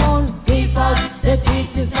 abolition. Come on, keep us the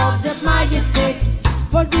teachers of the majestic.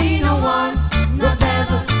 For the no one, no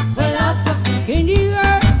devil, philosophy in the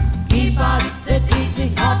earth. Keep us the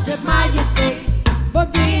teachings of the majestic.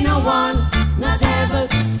 But the no one, no devil,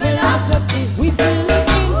 philosophy. We feel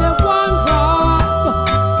in the one drop,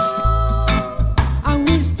 and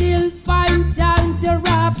we still find time to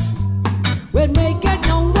rap. We'll make it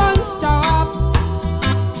no one stop.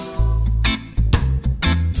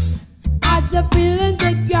 As I feel in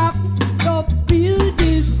the gap, so feel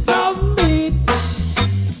this drum beat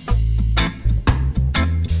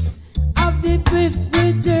of the beast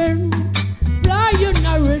within, flying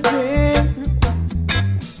a return.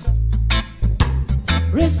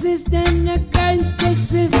 Resisting against the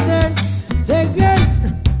system. Second,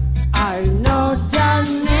 I know Jah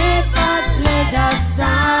never let us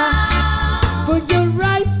down. Put your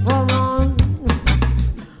rights for wrong.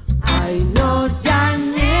 I know Jah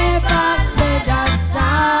never let us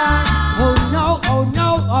down. Oh no, oh no,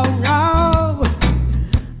 oh no.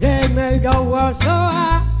 They made the world so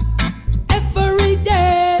hard. Every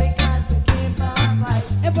day we got to keep our fight.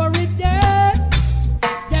 Every day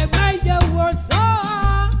they made the world so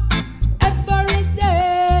hard. Every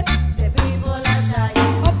day the people are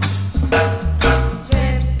dying. Up.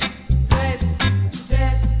 Drip, drip, drip,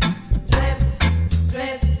 drip, drip,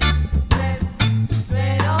 drip,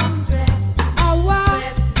 drip on drip. Awa,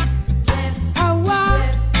 drip, awa,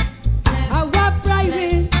 awa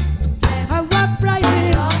private, awa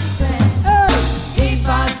private. Give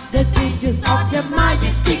us the teachers of the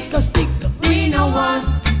majestic, stick. We no want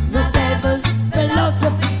no devil,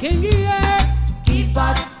 philosophy in the air. Give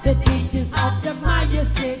us the teachers of the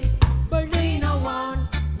majestic, but we no want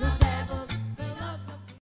no devil,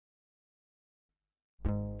 philosophy.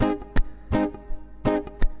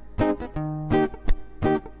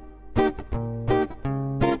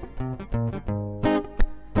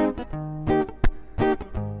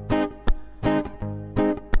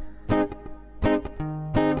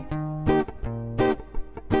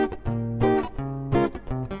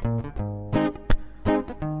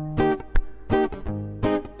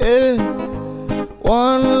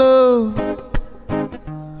 One love,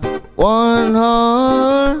 one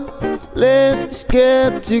heart. Let's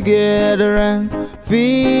get together and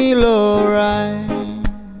feel alright.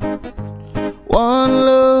 One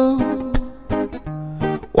love,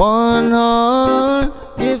 one heart.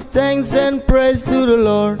 Give thanks and praise to the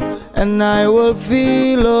Lord, and I will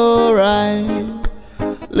feel alright.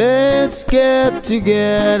 Let's get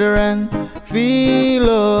together and feel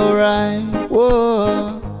alright.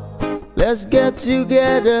 Whoa. Let's get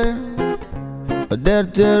together.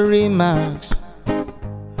 That's the remarks.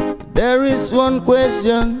 There is one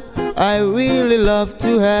question I really love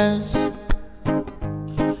to ask.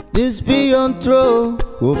 This beyond throw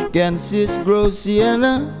of Kansas grows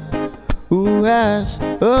Sienna, who has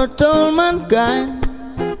hurt all mankind,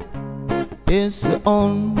 is the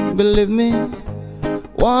own, believe me.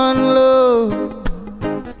 One love,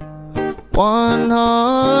 one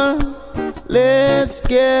heart. Let's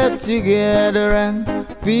get together and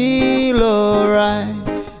feel alright.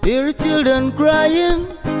 Hear the children crying,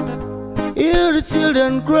 hear the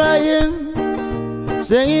children crying,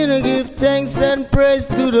 singing, give thanks and praise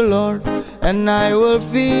to the Lord, and I will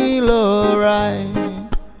feel alright.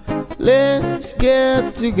 Let's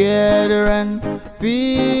get together and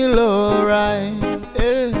feel alright.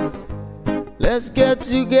 Yeah. Let's get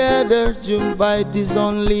together to fight this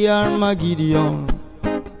only Armageddon.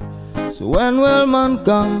 So when well man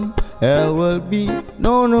come, there will be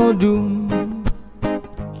no doom.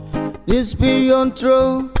 This beyond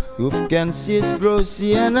throw, you can see grow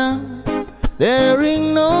Sienna. There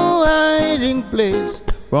ain't no hiding place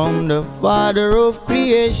from the Father of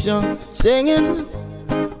creation, singing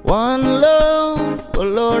one love, oh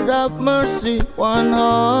Lord have mercy, one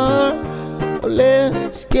heart. Oh,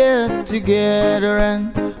 let's get together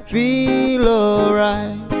and feel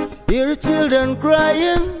alright. Hear the children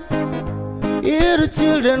crying, hear the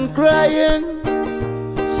children crying,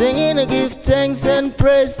 singing I give thanks and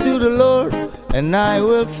praise to the Lord, and I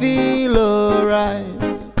will feel alright.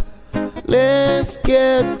 Let's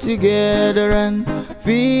get together and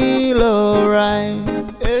feel alright.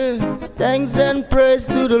 Yeah. Thanks and praise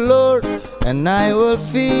to the Lord, and I will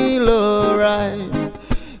feel alright.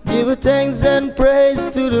 Give thanks and praise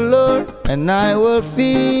to the Lord, and I will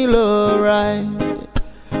feel alright.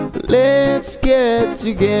 Let's get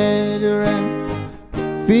together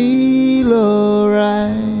and feel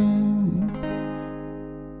alright.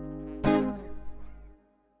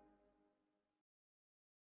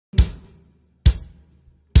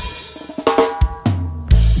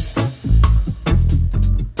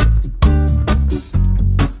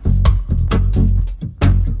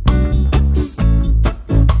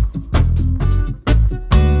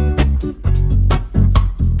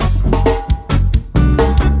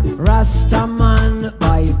 Rastaman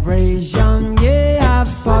vibration, yeah,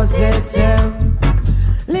 positive.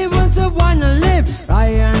 Live what you wanna live. I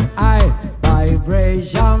and I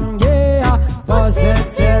vibration, yeah,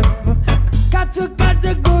 positive. Got to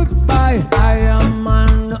goodbye. I am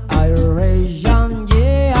an Irasian,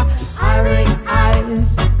 yeah, Iron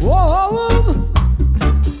eyes. Whoa,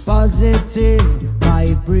 positive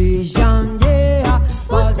vibration, yeah,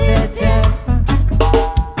 positive.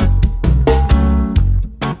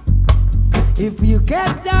 If you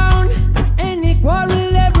get down and you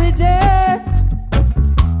quarrel every day,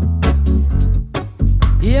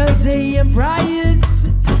 you're saying prayers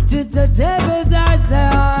to the devil's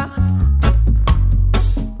altar.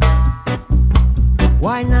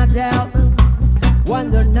 Why not help?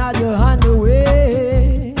 Wonder not you're on the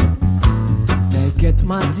way. Make it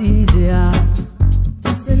much easier.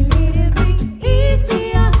 Just a little bit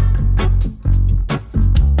easier.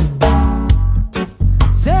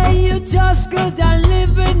 Say you just good and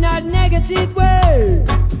live in that negative way.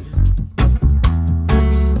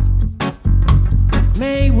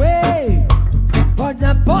 Make way for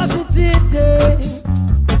the positive day,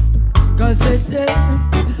 'cause it's a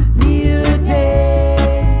new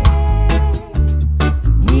day,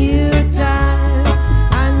 new time,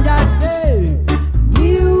 and I say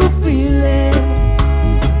new feeling,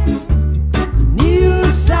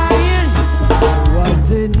 new science.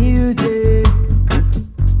 What a new day.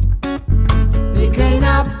 Picking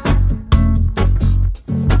up,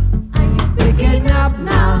 are you picking up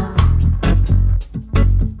now?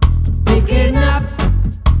 Picking up,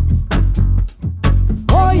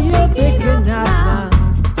 oh you're picking up now.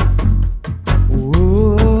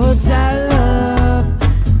 Oh, tell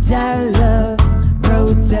love,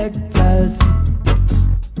 protect us.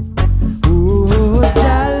 Oh,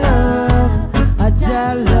 tell love,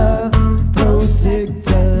 protect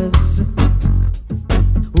us.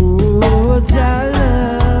 Oh, tell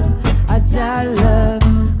love,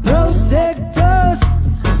 protect us.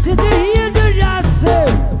 Did you hear the say?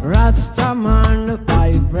 Rastaman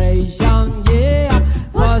vibration, yeah,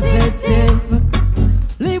 positive.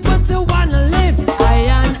 Live what you wanna live. I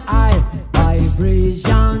and I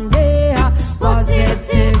vibration, yeah,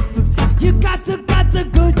 positive. You got to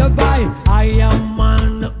goodbye. I am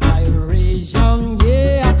an Irasian,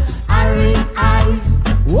 yeah, Iron eyes.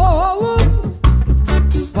 Whoa,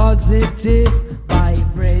 positive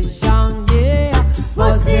vibration, yeah,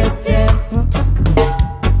 positive.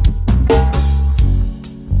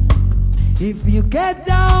 If you get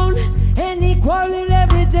down and equal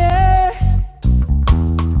every day,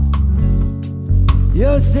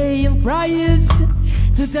 you're saying prayers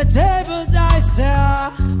to the tables I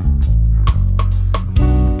saw.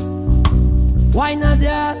 Why not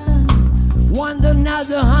that? Wonder not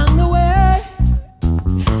to hang away.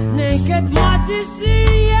 Naked what you see,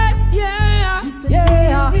 yeah, yeah,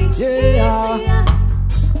 yeah, yeah.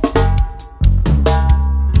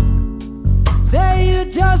 Say you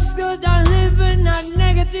just good and live in a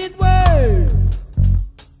negative world.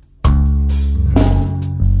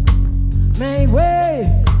 Make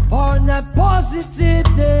way for the positive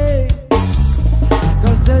day,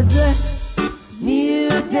 'cause it's a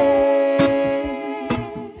new day,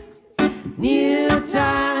 new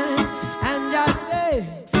time, and I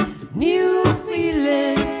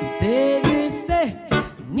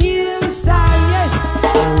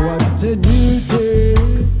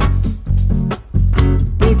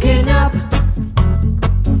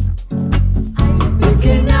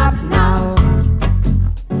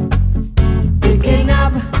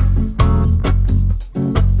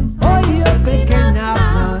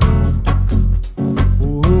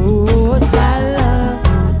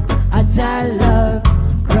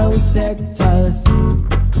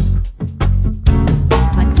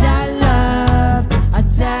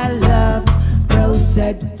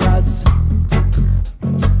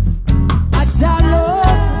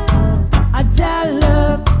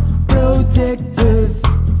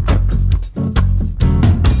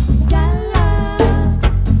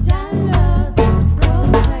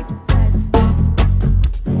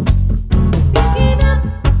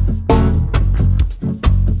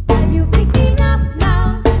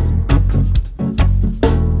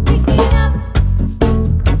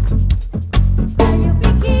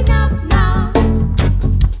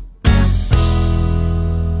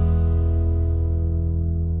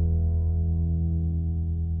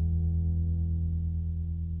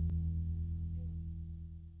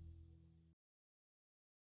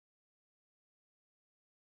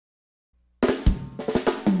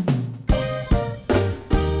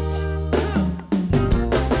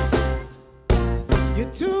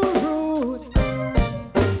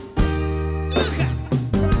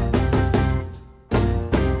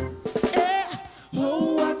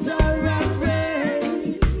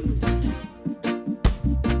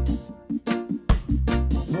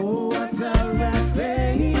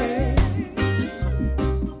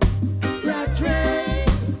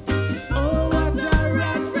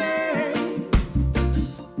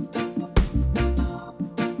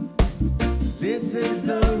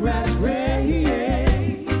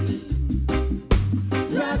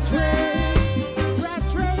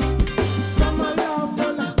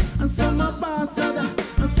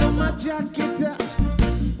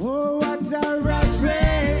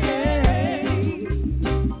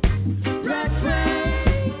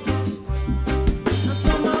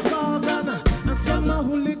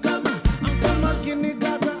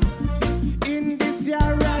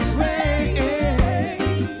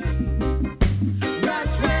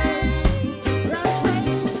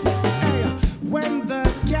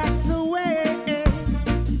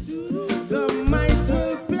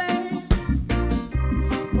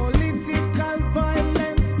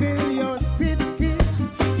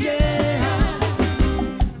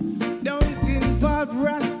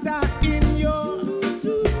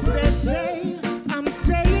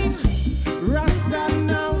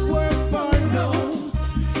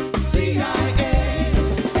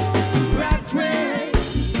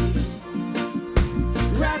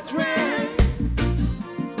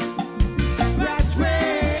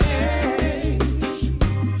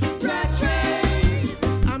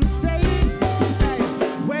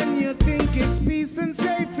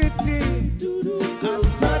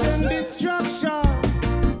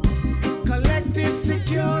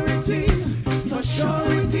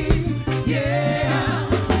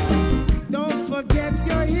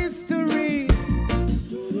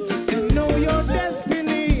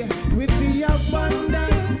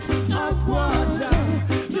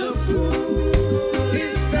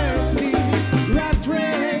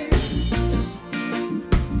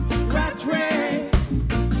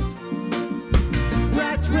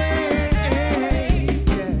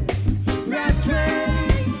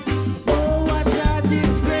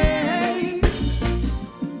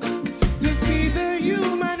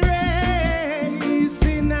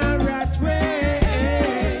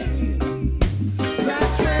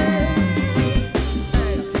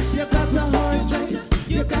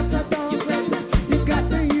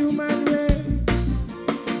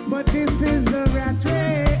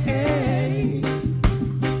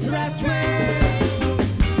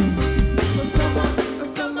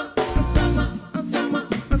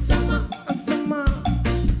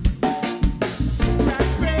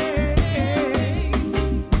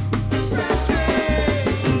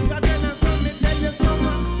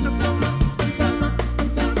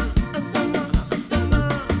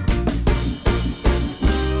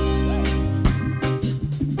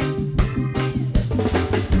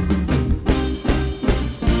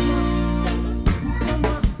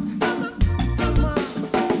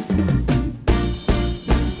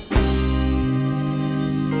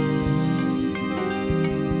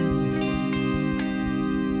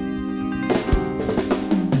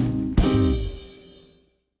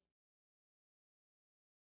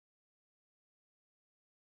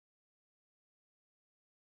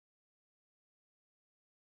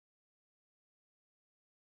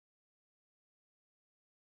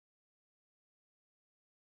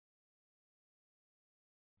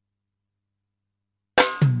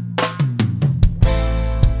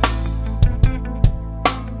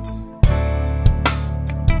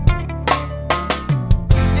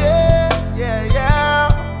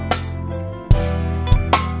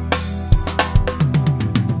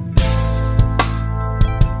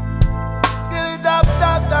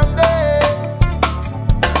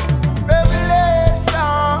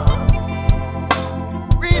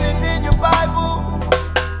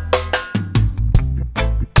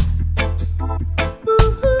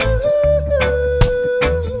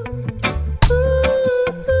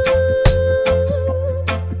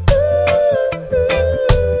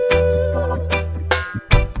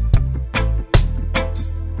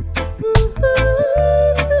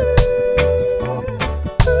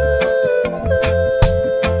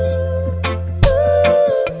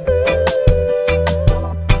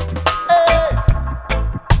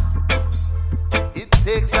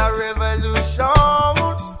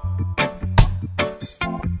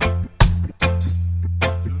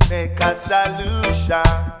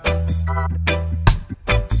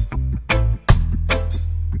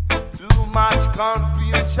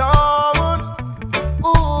confusion.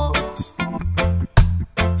 Ooh,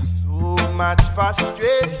 so much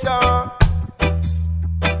frustration.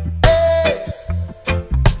 Hey,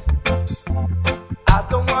 I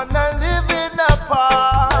don't wanna live in a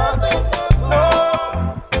park. No,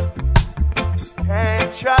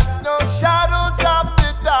 can't trust no shadows of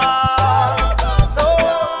the dark. No,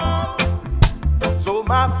 so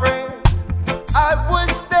my friend, I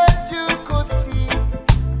wish that you could see,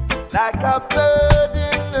 like a bird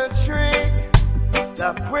in the tree,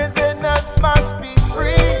 the prisoners must be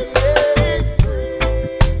free.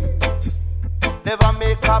 Never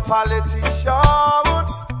make a politician.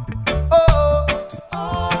 Oh,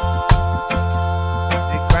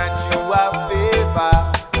 they grant you a favor.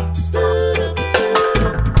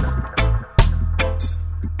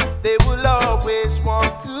 They will always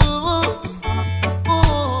want to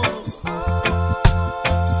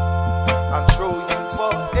control you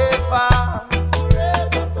forever.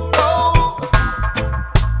 Oh,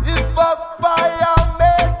 if a fire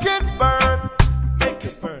make it burn, make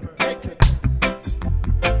it burn, make it.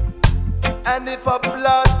 And if a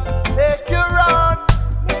blood take you run,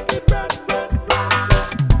 make it run, run, run.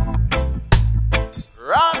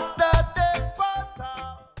 Rasta de Pata.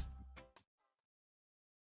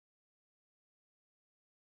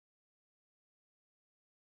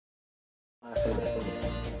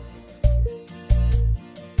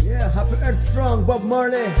 Yeah, Happy Earth Strong, Bob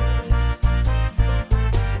Marley.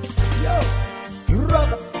 Yo,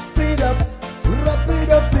 rub it up, rub it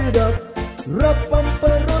up, it up, rub pum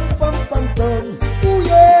pum pum pum. Ooh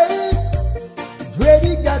yeah,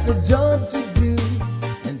 Dreddy got a job to do,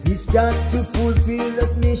 and he's got to fulfill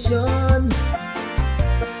that mission.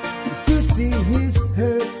 To see his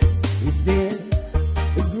hurt is there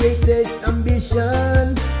the greatest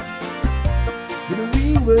ambition. But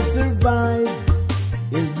we will survive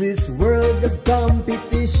in this world of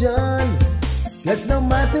competition, 'cause no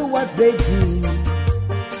matter what they do,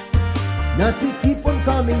 Naughty keep on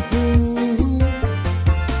coming through.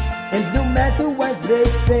 And no matter what they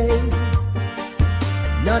say,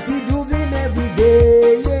 Naughty do them every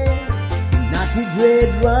day, yeah. Naughty Dread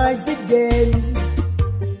rides again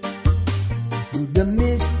through the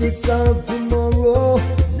mystics of tomorrow.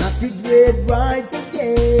 Naughty Dread rides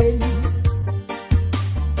again.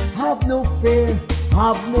 Have no fear,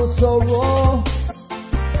 have no sorrow.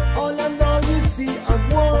 All and all you see and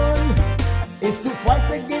one is to fight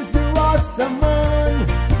against the Rastaman.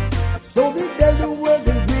 So they tell the world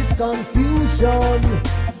in great confusion,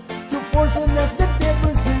 to force on us the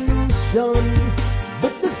devil's illusion.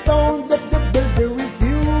 But the stone that the builder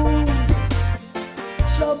refused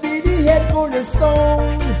shall be the head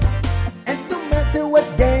cornerstone. And no matter what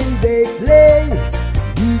game they play,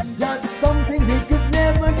 we got something they could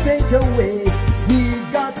never take away. We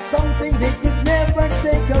got something they could never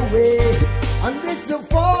take away. And it's the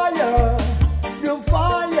fire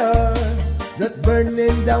that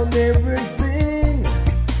burning down everything.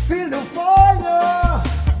 Feel the fire,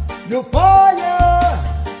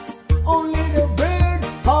 only the birds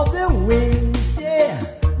have their wings, yeah.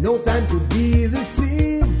 No time to be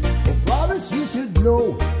deceived. I promise you should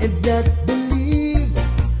know and not believe.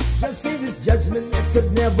 Just see this judgment that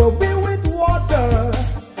could never be with water.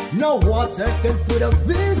 No water can put out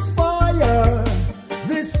this fire,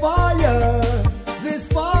 this fire, this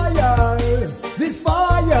fire, this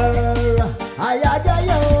fire. Ay, ay, ay,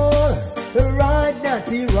 oh. Ride,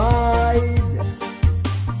 Naughty, ride.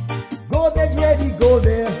 Go there, Dreddy, go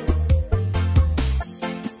there.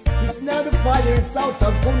 It's now the fire is out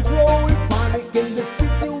of control. Panic in the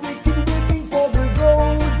city, wicked weeping for the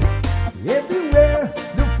gold. Everywhere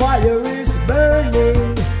the fire is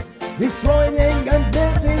burning, destroying and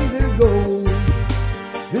dirting their gold,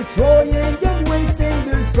 destroying and wasting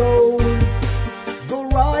their souls. Go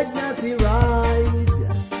ride, Naughty, ride.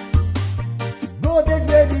 Go there,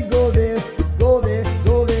 Dreddy, go there, go there,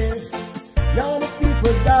 go there. Now the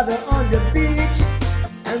people gather on the beach,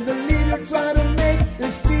 and the leader try to make the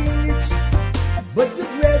speech. But the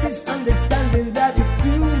Dread is understanding that it's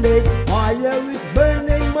too late. Fire is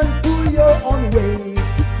burning, man, pull your own weight.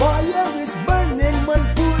 Fire is burning, man,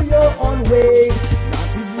 pull your own weight.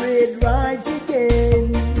 Naughty Dread rides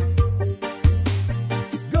again.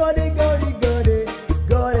 Go there, go there, go there,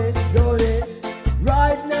 go there, go there.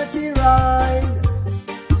 Ride, Naughty, ride.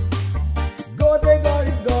 Go there, go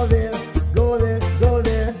there, go there, go there, go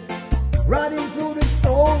there. Riding through the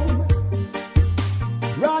storm,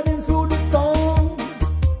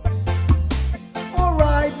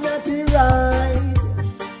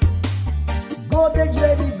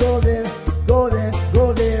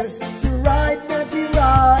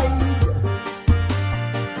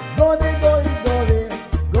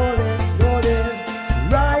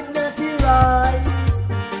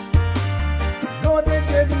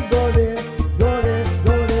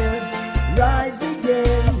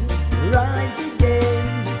 rise again.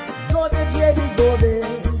 Go there, ready, go there.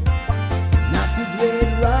 Not it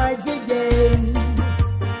will rise again.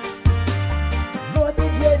 Go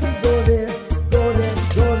there, ready, go there. Go there,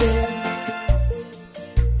 go there.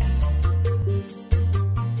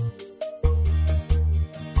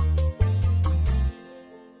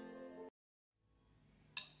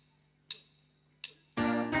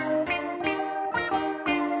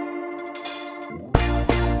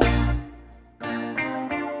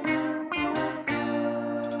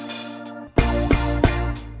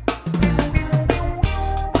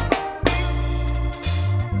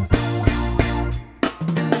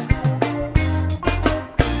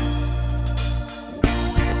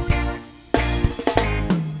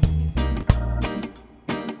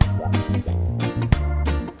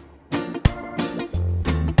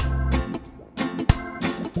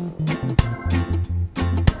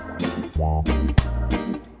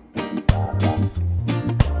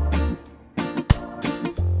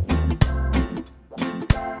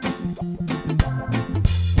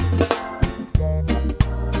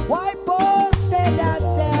 Why boasted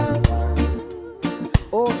ourselves,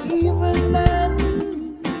 oh evil man?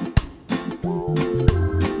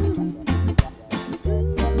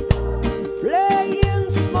 Playing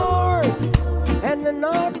smart and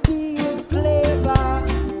not being clever.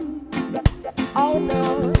 Oh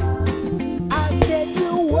no, I said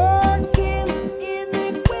you're working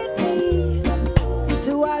iniquity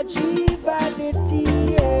to achieve vanity.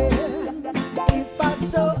 Yeah. If I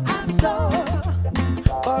saw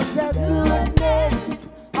of the goodness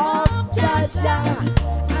of Jaja,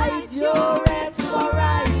 I endure it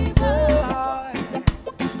forever.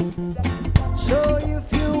 So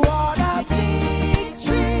if you want a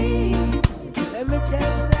victory, let me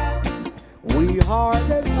tell you that we are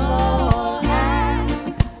the small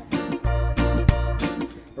axe,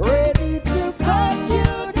 ready to cut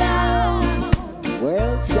you down.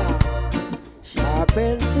 Well,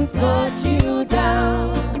 sharpen to cut you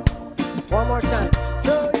down. One more time.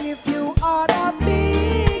 So if you are the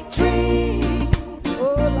big tree,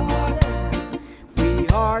 oh Lord, we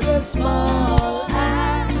are the small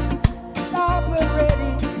axe, sharp and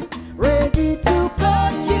ready to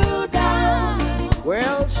cut you down.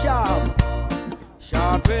 Well, sharpen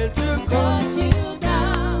to cut you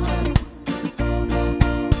down.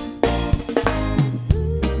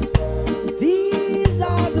 These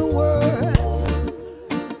are the words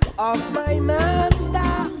of my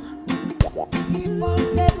master. Keep on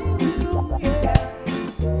telling you, yeah.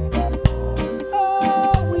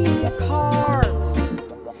 Oh, weak heart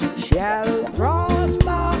shall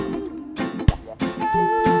prosper.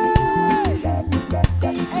 Hey.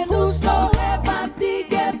 And whosoever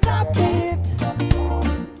diggeth a pit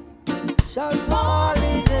shall fall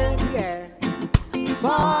in it, yeah.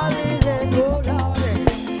 Fall in it, oh Lord.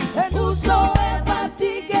 And whosoever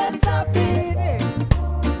diggeth a pit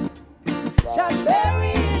shall bury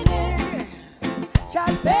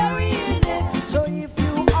shall bury in it. So if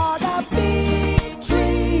you are the big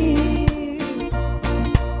tree,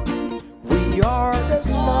 we are the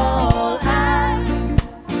small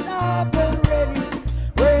axe, up and ready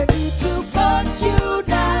to cut you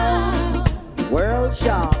down. Well,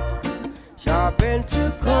 sharpen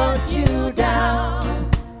to cut you down.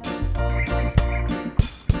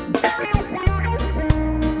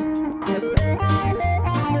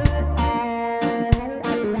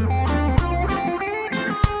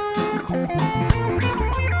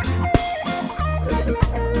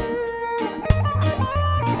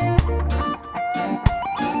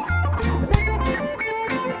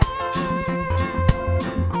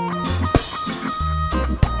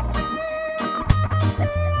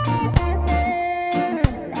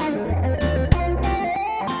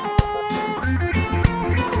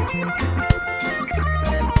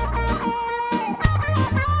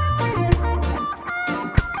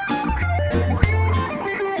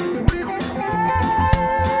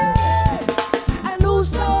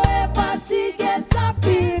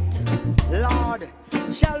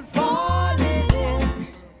 Shall fall in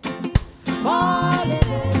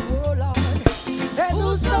it, oh Lord. And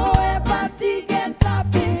whosoever diggeth a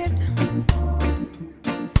pit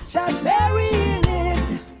shall bury in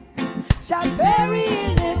it, shall bury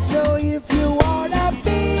in it. So if you want a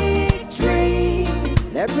big tree,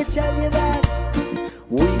 let me tell you that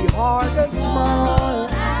we are the small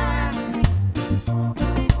axe,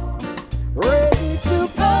 ready to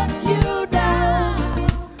cut you down.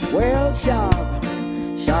 Well,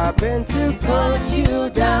 sharpen to cut you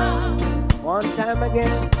down. One time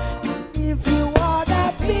again. If you want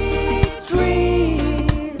a big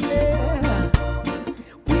tree, yeah,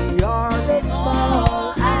 we are the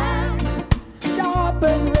small axe, sharp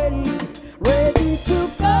and ready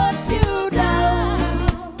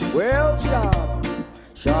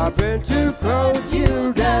sharpened to cut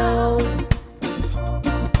you down.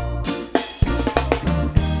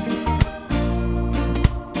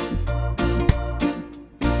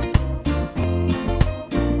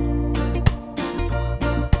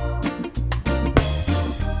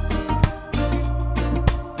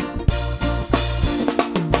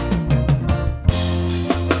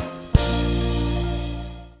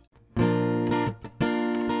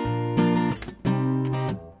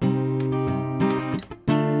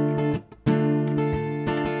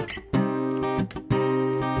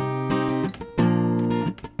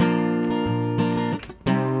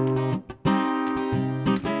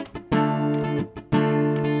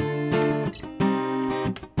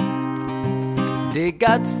 They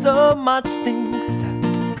got so much things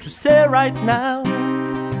to say right now.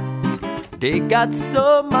 They got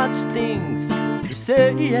so much things to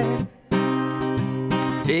say, yeah.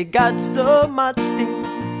 They got so much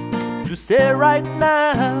things to say right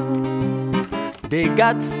now. They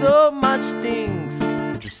got so much things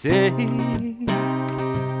to say.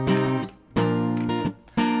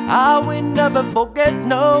 I will never forget,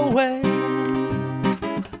 no way,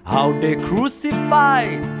 how they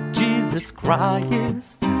crucified Jesus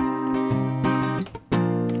Christ.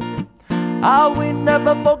 I will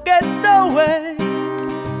never forget the way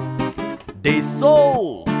they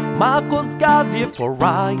sold Marcos Garvey for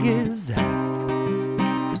rice.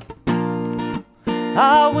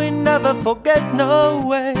 I will never forget, no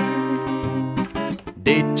way,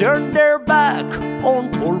 they turned their back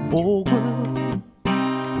on Paul Bogle.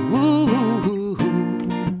 Ooh.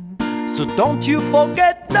 So don't you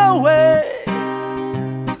forget, no way,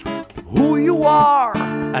 who you are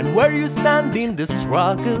and where you stand in the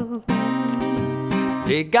struggle.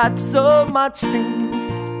 They got so much things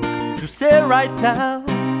to say right now.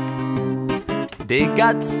 They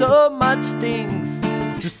got so much things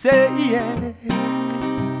to say, yeah.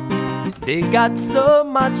 They got so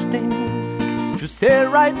much things to say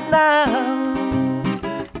right now.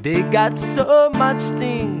 They got so much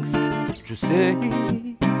things to say.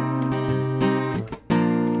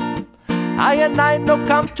 I and I no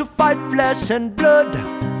come to fight flesh and blood,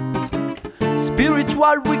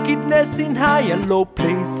 spiritual wickedness in high and low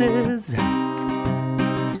places.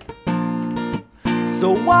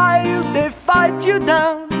 So while they fight you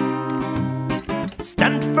down,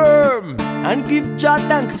 stand firm and give Jah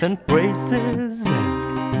thanks and praises.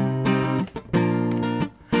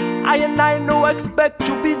 I and I no expect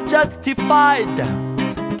to be justified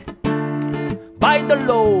by the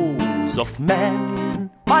laws of men,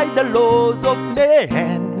 by the laws of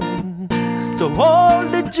men. So all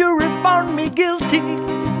the jury found me guilty,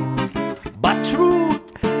 but truth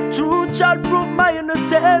shall prove my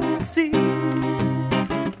innocency.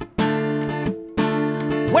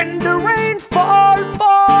 When the rain fall,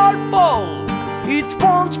 it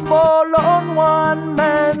won't fall on one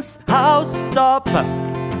man's house top.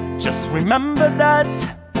 Just remember that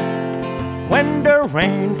when the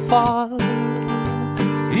rain falls,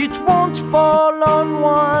 it won't fall on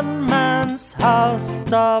one man's house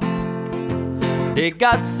top. They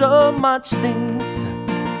got so much things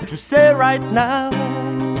to say right now.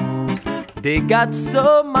 They got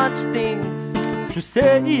so much things to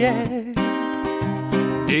say, yeah.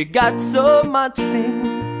 They got so much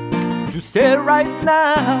things to say right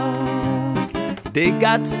now. They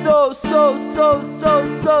got so.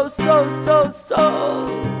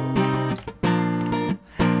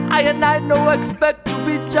 I and I no expect to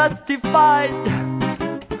be justified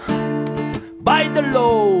by the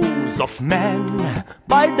laws of men,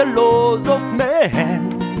 by the laws of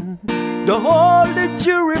men. The holy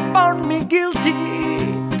jury found me guilty,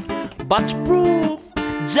 but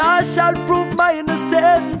Jah shall prove my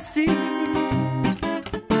innocency.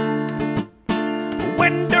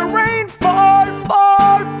 When the rain falls,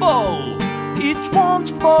 it won't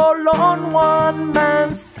fall on one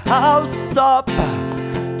man's house top.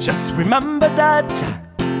 Just remember that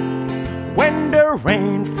when the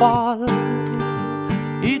rain falls,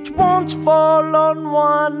 it won't fall on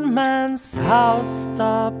one man's house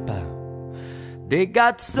top. They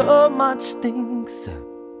got so much things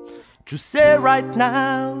to say right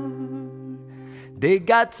now. They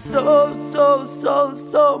got so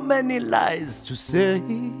many lies to say.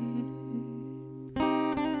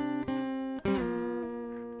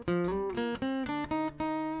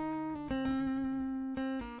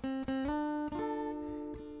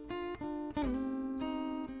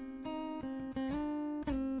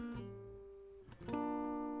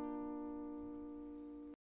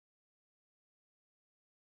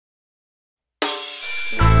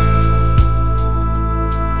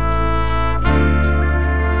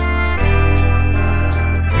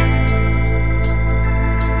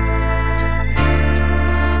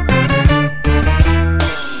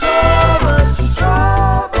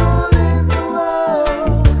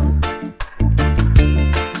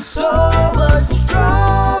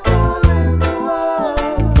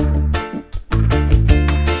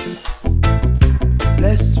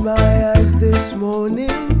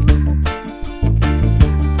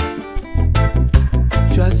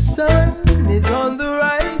 sun is on the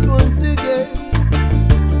rise once again.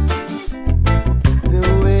 The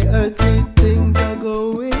way I think things are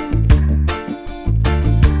going,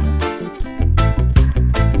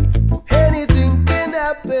 anything can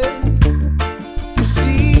happen. You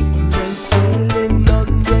see men sailing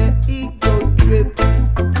on their ego trip,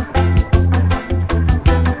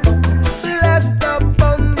 blessed up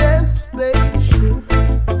on their spaceship,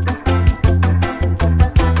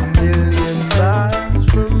 million miles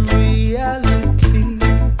from reality.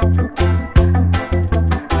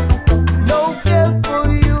 No care for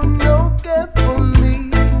you, no care for me.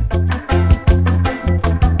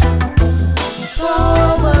 So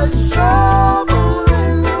much trouble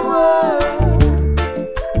in the world.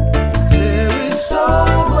 There is so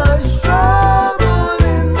much trouble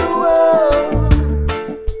in the world.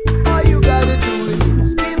 All you gotta do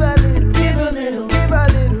is give a little, give a little, give a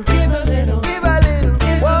little, give a little, give a little,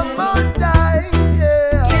 one more time,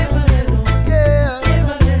 yeah. Give a little, yeah. Give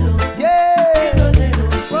a little, yeah. Give a little,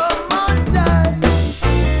 one more time.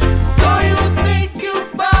 So you think you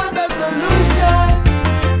found a solution,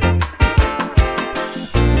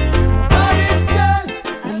 but it's just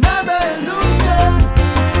another illusion.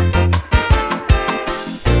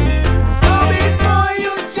 So before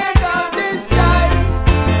you check out this time,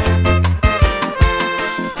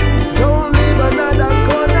 don't leave another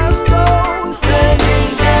cornerstone standing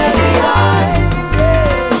there behind.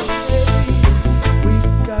 We've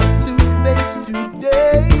got to face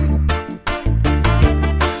today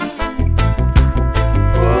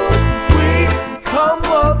who we come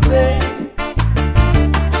up in.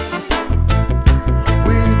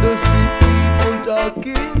 With the street people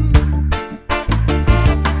talking,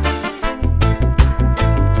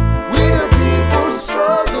 we the people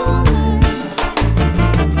struggling.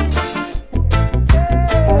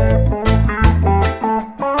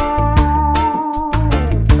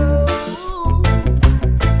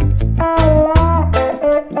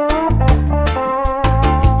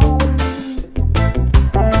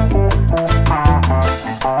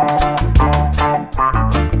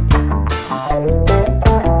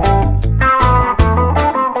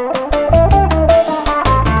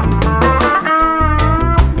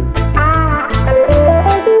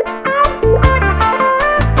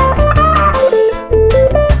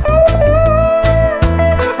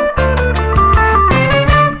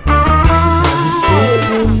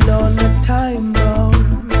 Sitting on a time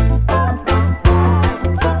bomb.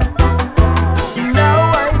 Now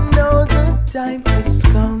I know the time has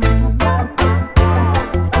come.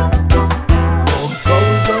 What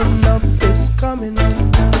goes on up is coming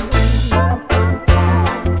on down.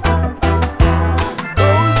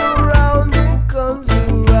 Goes around and comes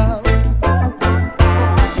around.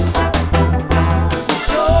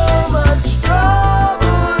 So much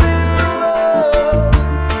trouble in the world.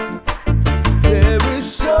 There is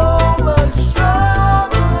so much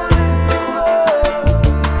trouble in the world.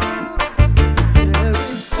 There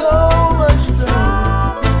is so much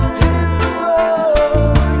trouble in the world.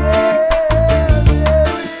 Yeah, there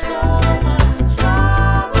is so much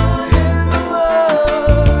trouble in the world.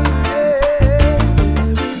 Yeah,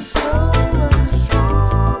 there is so much trouble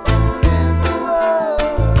in the world.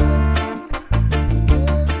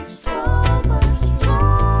 There is so much trouble in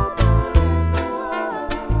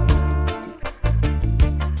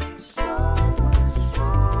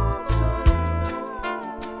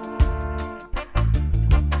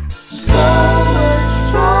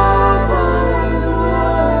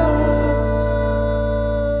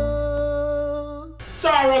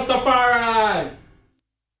Ciao, Rastafari!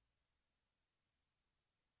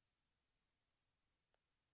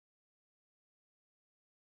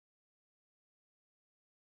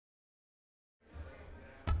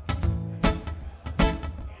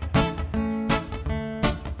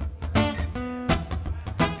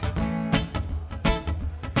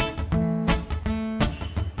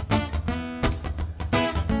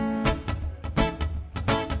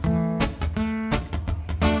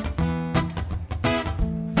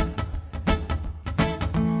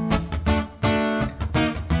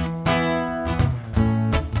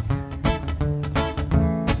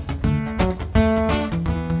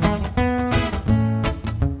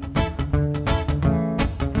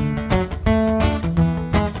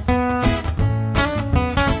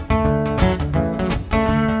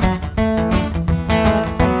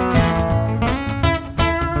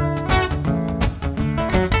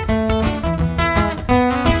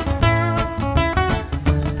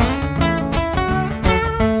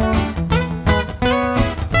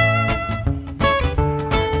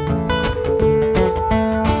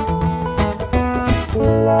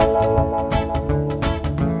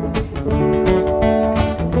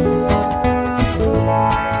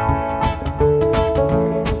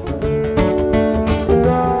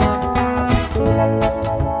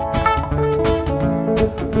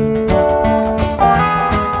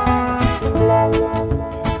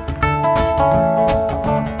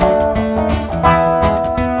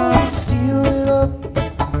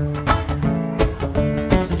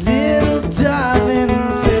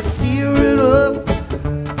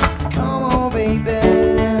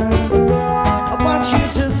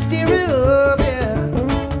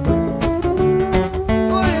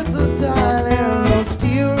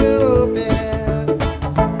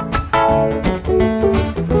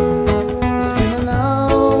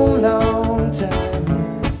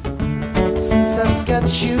 since I've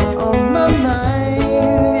got you on my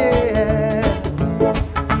mind, yeah.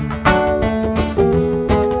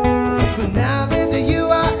 But now that you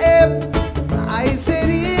are here, I said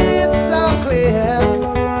it's so clear.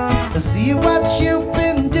 See what you've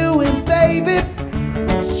been doing, baby.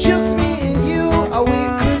 Just me and you, or we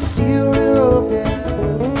could steer it up, yeah.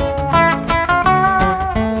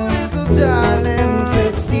 Little darling,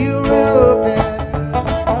 say steer it up, yeah.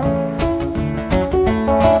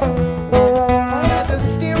 Had to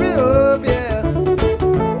steer it up, yeah.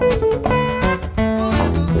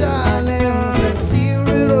 Little darling, say steer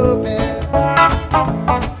it up, yeah.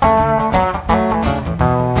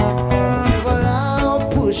 Say, well, I'll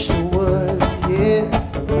push the wood, yeah.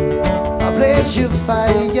 I'll blaze your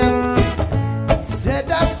fire. Said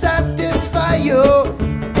I satisfy your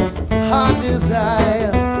heart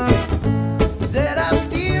desire. Said I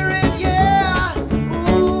steer it, yeah.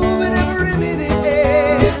 Ooh, but every minute,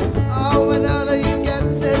 yeah. All and all you got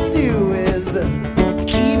to do is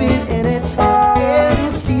keep it in it and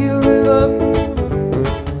steer it up.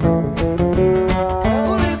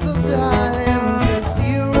 Oh, little darling, just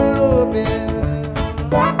steer it up, yeah.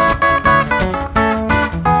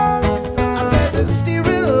 I said to steer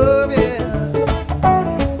it up, yeah.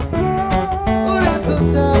 Oh, little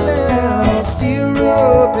darling, steer it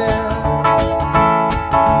up, yeah.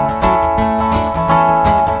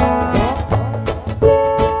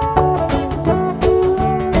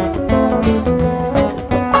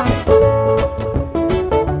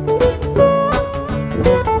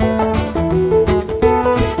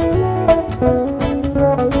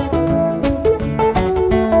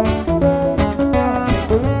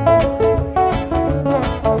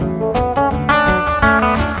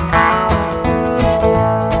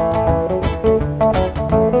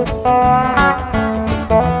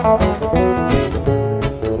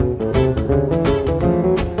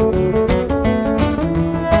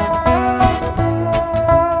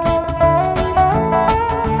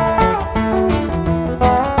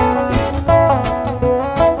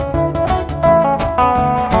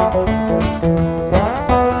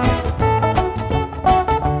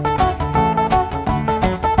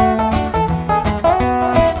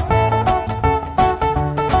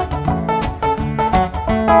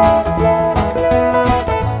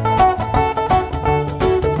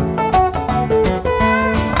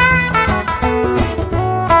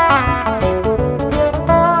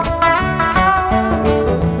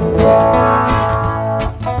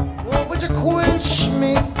 Would you quench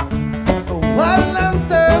me while I'm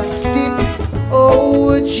thirsty? Or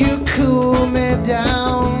would you cool me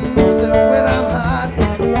down so when I'm hot?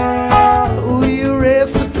 Oh, your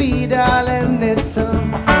recipe, darling, it's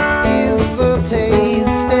is so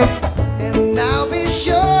tasty. And I'll be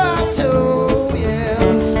sure to,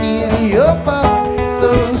 yeah, steer you up, so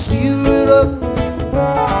steer it up.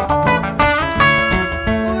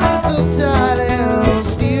 Little darling,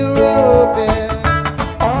 steer it up, yeah.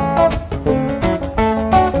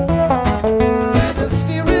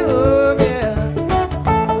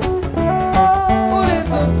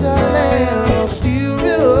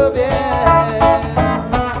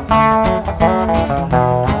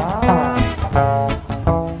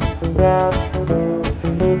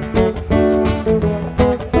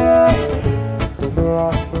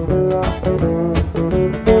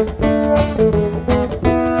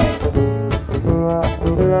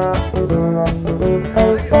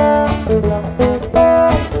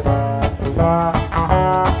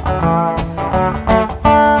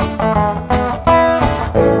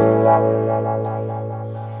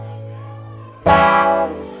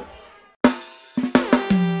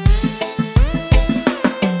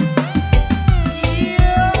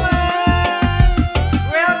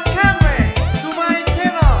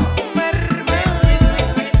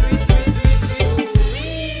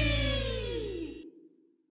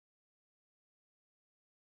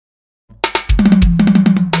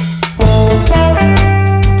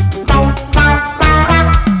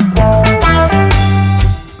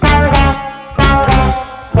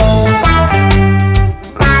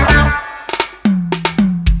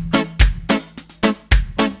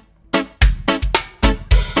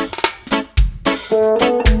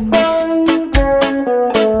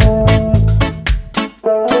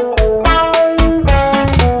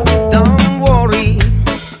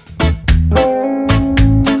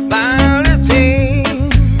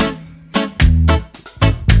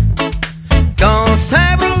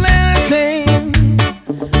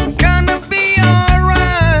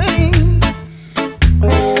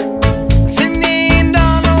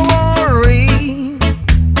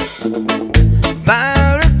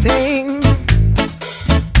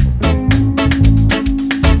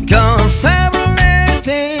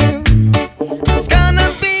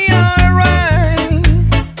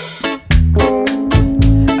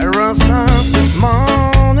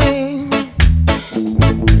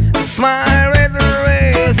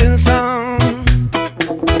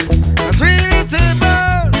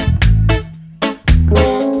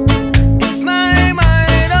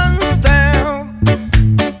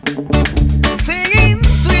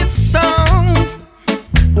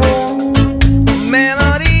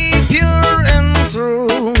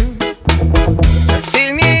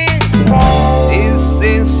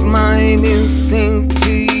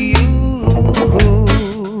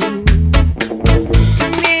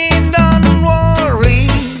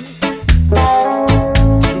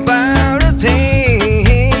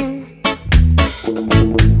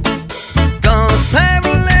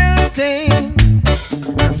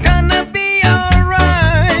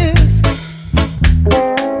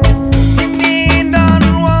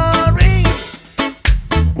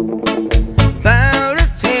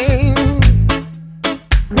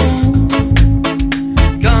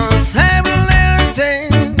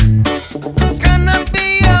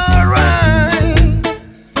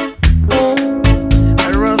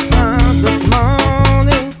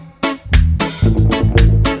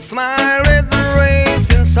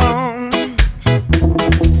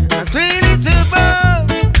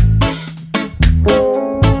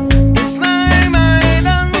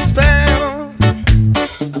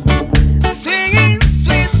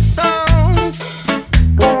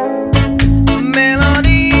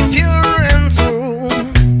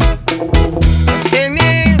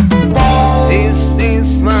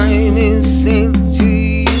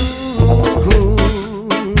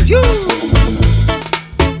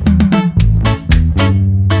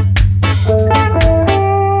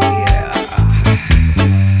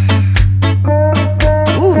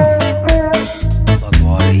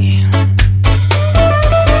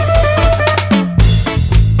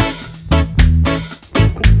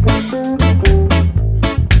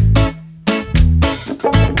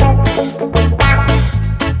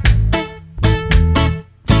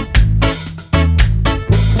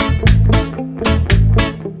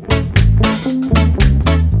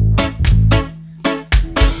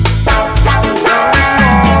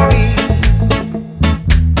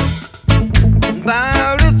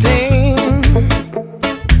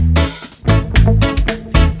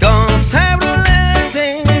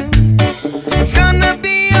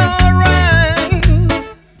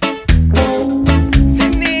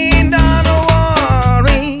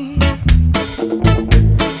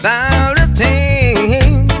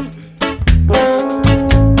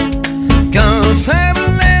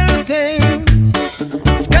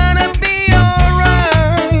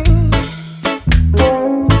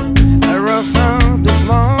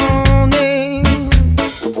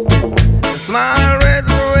 smile red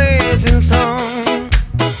racing song.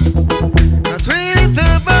 Not really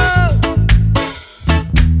too bad.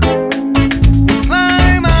 It's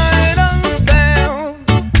my mind unstable,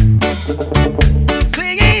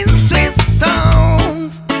 singing sweet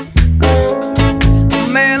songs,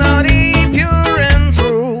 melody pure and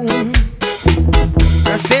true.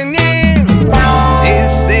 Singing,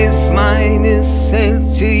 this is my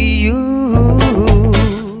message to you.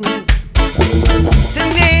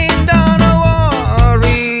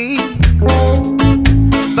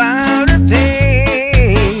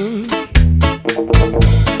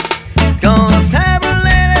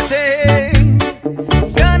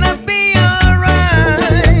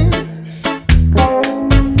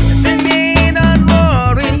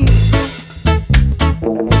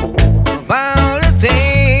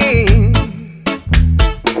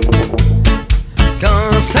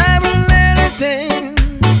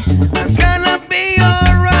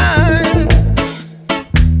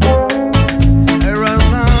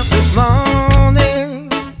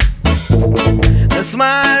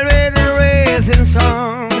 Smile with a racing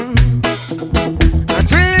song. I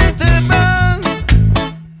treat the band.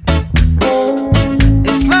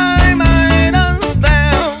 It's my mind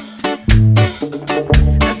unstable,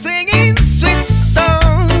 singing sweet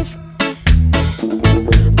songs,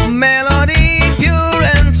 melody pure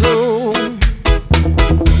and true.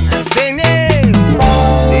 Singing,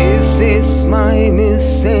 this is my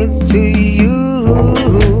message to you.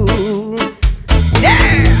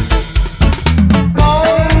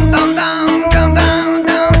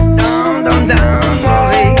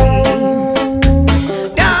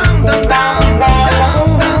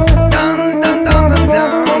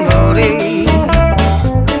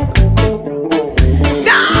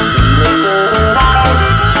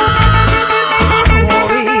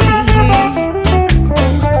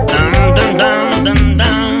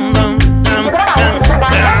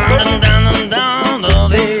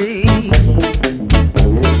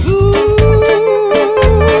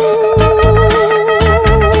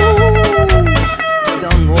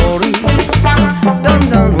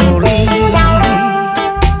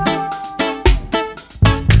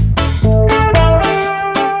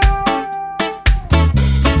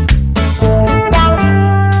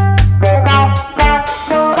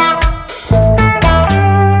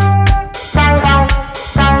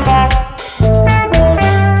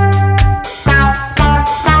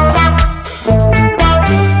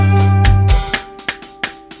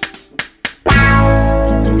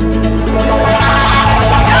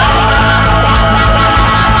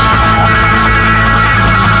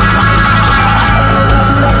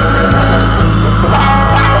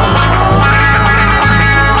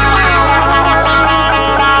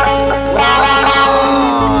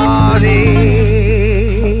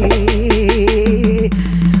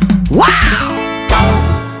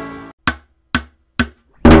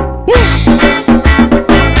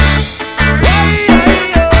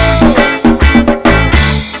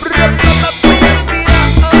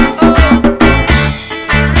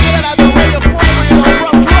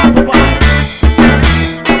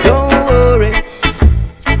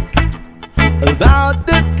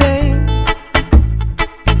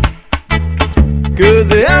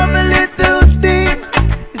 Cause every little thing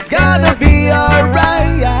is gonna be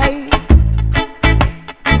alright.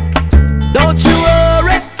 Don't you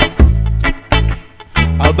worry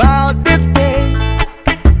about the thing,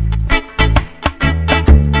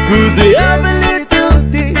 cause every little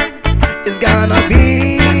thing is gonna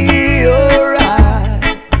be alright.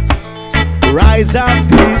 Rise up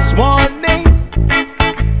this morning,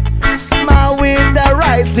 smile with the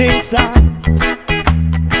rising sun.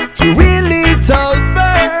 Three little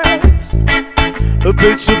birds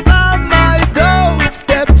put you by my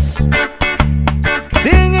doorsteps,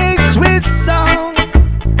 singing sweet song,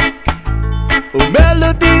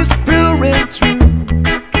 melodies pure and true.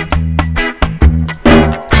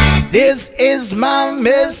 This is my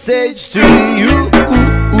message to you.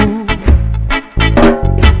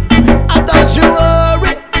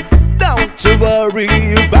 Don't you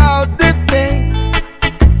worry about the thing,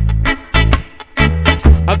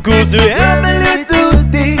 cause every little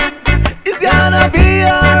thing is gonna be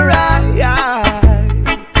alright.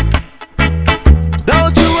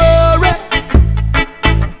 Don't you worry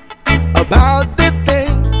about the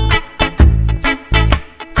thing,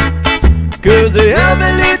 cause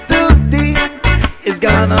every little thing is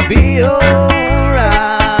gonna be alright.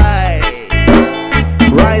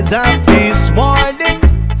 Rise up this morning,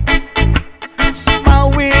 smile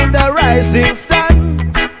with the rising sun.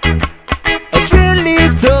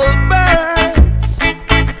 Little birds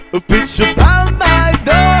pitch upon my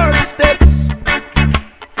doorsteps,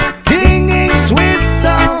 singing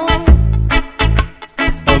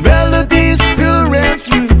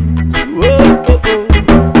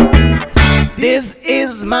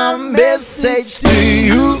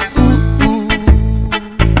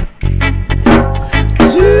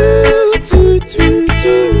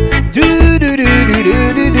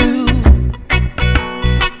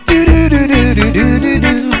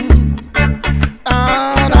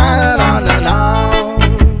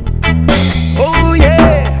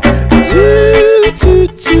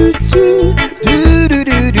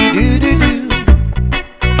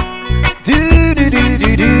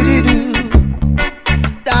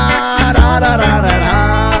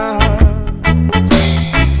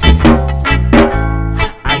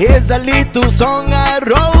Here's a little song I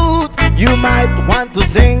wrote. You might want to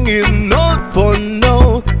sing it note for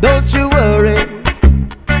note. Don't you worry,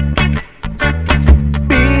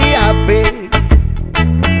 be happy.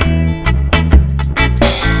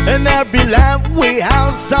 In every life we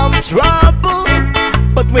have some trouble,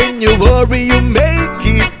 but when you worry you make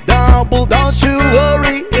it double. Don't you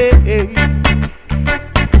worry,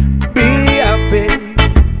 be happy.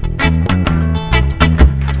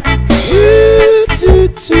 Do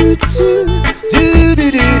do do do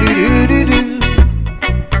do do do do do.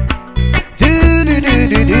 Do do do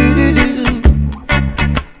do do do do.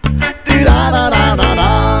 Do da da da da da.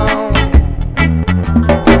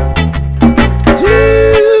 Do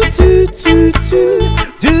do do do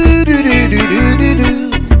do do do do do do do.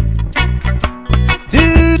 Do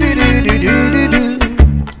do do do do do do.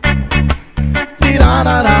 Do da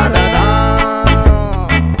da da da da.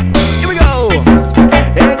 Here we go.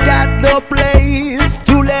 Ain't got no place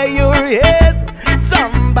to lay your head.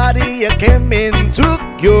 Somebody came in, took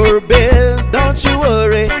your bed. Don't you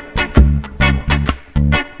worry,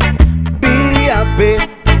 be happy.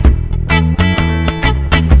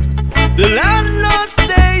 The landlord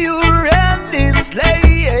say you rent this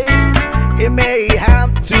late. He may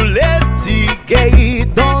have to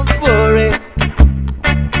litigate. Don't worry,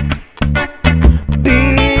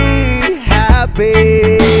 be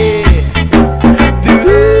happy. Do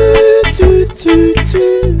do do do do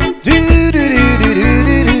do do do do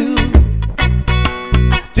do.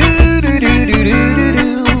 Do do do do do do do.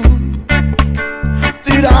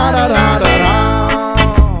 Do da da da da da.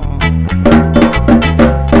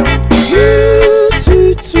 Do do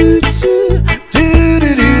do do do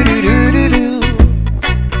do do do do do.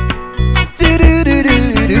 Do do do do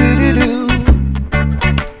do do do.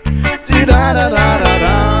 Do da da da da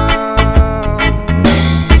da.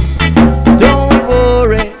 Don't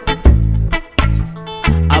worry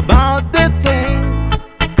about the thing,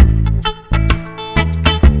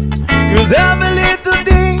 'cause every little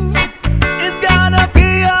thing is gonna be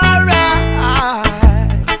alright.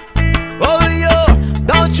 Oh yo,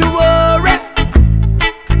 don't you worry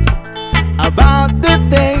about the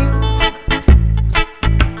thing,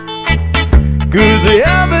 'cause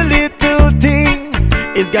every little thing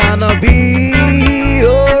is gonna be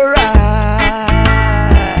alright.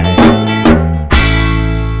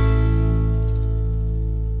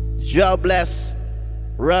 God bless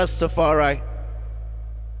Rastafari.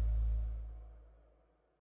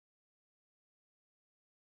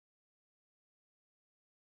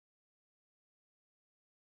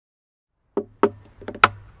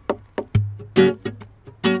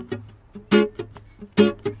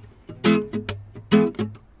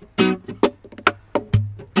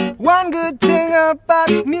 One good thing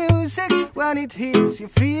about music, when it hits you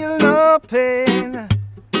feel no pain.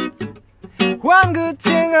 One good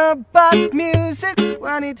thing about music,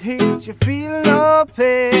 when it hits you feel no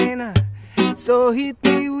pain. So hit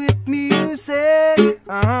me with music,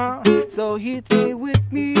 so hit me with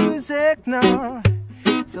music now.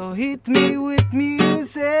 So hit me with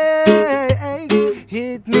music,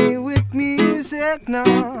 hit me with music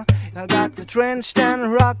now. I got the trenched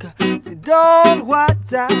and rock, you don't want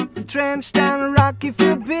that. The trenched and rock, if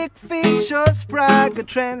you big fish or sprag. A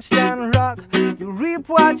trenched and rock, you reap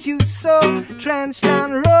what you sow. Trenched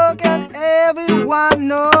and rock, and everyone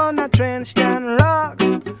know. Not trenched and rock,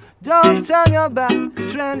 don't turn your back.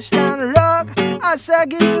 Trenched and rock, I say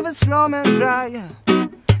give it slow and try.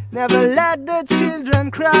 Never let the children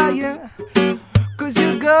cry, 'cause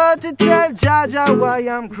you got to tell Jaja why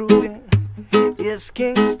I'm grooving. It's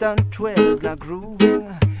Kingston 12, now grooving.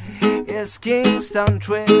 It's Kingston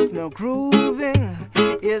 12, now grooving.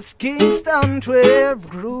 It's Kingston 12,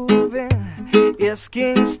 grooving. It's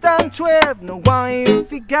Kingston 12, no why you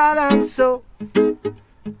figure I'm so.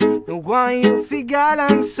 No why you figure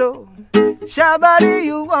I'm so. Shabari,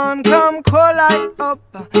 you want come collide up,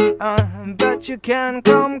 but you can't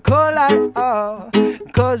come collide up,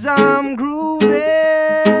 'cause I'm grooving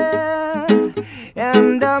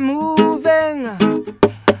and I'm moving.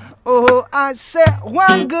 Oh, I said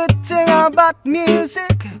one good thing about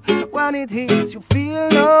music, when it hits you feel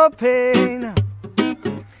no pain.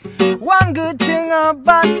 One good thing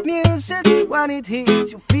about music, when it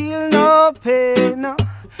hits you feel no pain.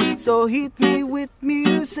 So hit me with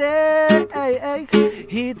music,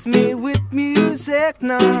 hit me with music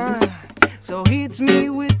now. So hit me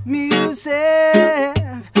with music,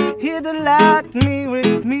 hit a lot me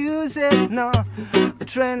with music now.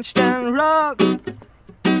 Trenched and rock,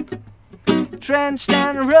 trenched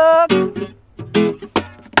and rock,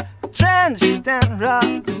 trenched and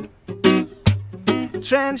rock,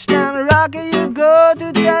 trenched and rock. You go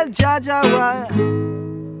to tell Jaja why.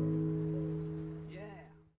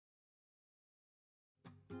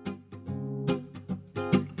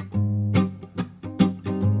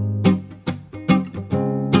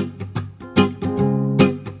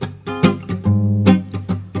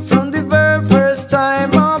 first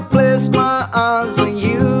time I placed my eyes on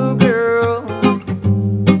you, girl,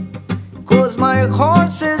 'cause my heart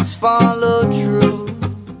says follow through.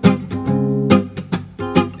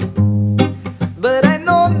 But I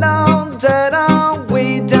know now that I'm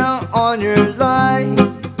way down on your line,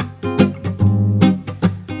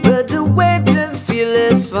 but the way to feel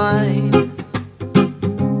is fine.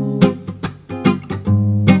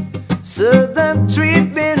 So then treat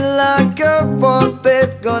me like a puppet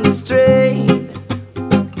gone astray,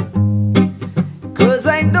 'cause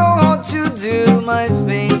I know how to do my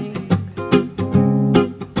thing.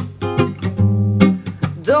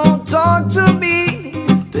 Don't talk to me,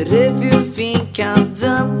 but if you think I'm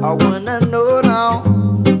dumb, I wanna know now.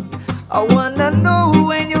 I wanna know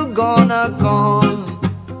when you're gonna come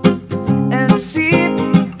and see.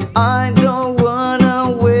 I don't wanna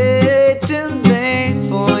wait in vain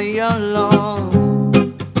for your love.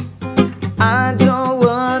 I don't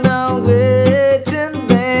wanna wait in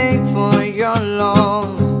vain for your love.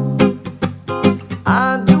 I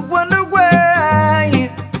do wanna wait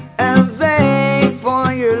and vain for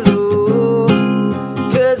your love,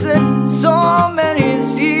 'cause it's so many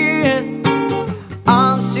years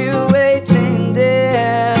I'm still waiting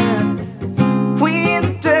there.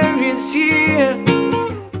 Winter is here,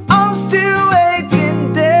 I'm still waiting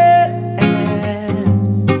there.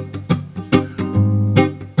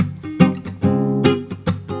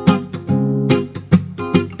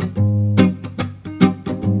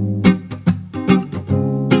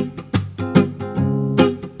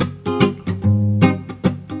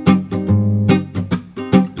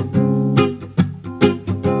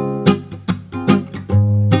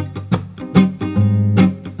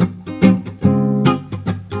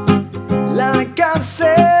 Like I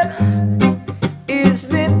said, it's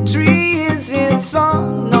been 3 years since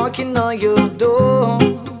I'm knocking on your door,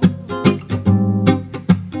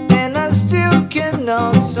 and I still can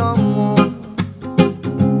knock some more.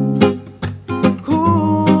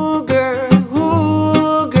 Ooh girl,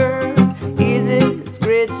 is it as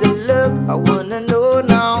great to look? I wanna know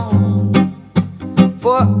now,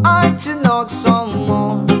 for I to knock some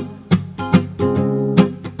more.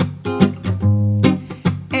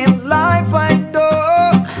 In life I know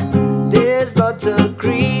there's lots of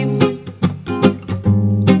grief,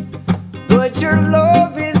 but your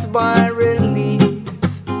love is my relief.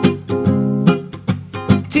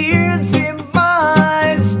 Tears in my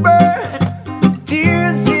eyes burn,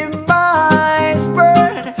 tears in my eyes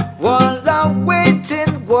burn, while I'm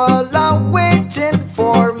waiting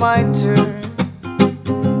for my turn.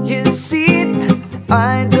 You see,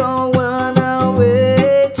 I don't wanna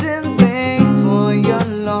wait in vain for your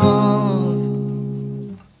love.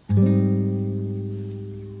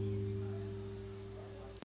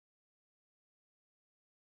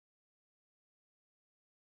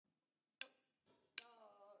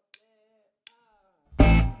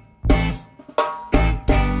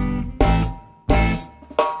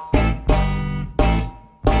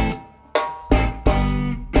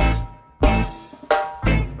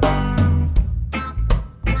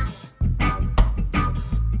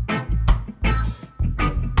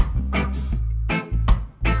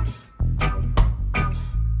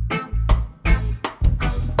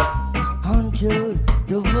 Until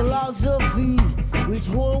the philosophy which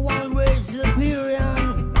hold one race superior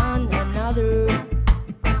and another,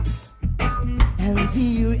 and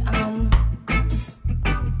theory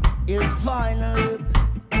is final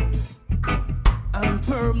and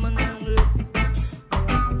permanently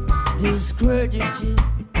discredited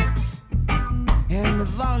and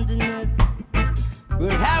abandoned.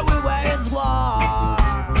 But everywhere is war.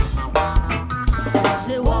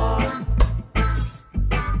 Say war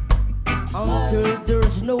until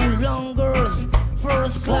there's no longer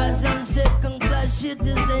first class and second class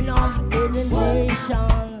citizen of any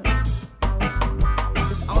nation.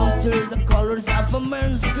 Until the colors of a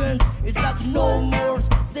man's skin is like no more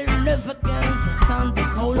significance than the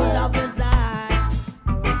colors of his eyes.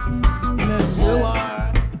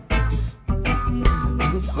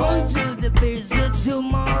 Cause until the basic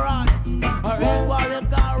human rights are equal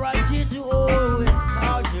guaranteed to all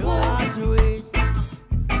without your countries.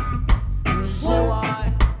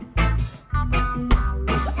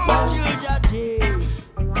 Until that day,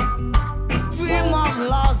 dream of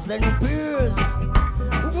loss and peace,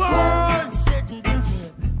 world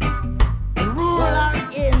citizenship, rule our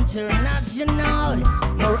international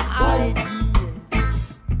morality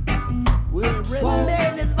will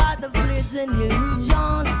remain as by the fleeting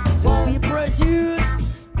illusion to be pursued,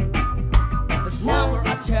 but never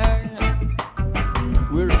a turn.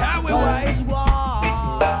 We're everywhere is war.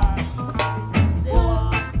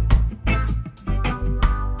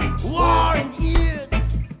 War and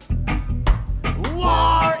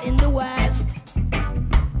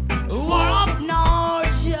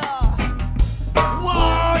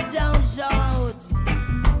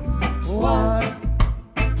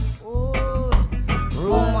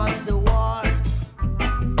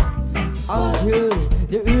until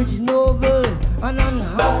the urge novel, an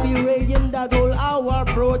unhappy radium that all our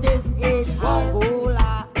brothers ate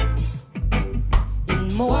Angola,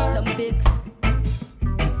 in Mozambique,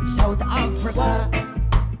 South Africa,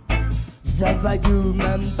 Zavadum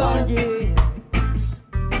and Bondi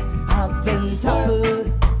have been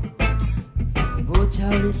toppled,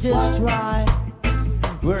 brutally destroyed.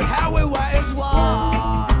 We're how we was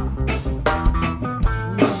war.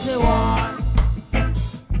 It's a war.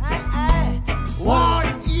 War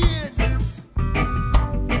in East,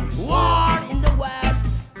 war in the West,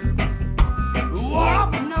 war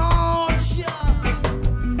up north,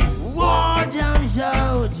 war down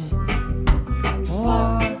south,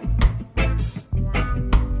 war,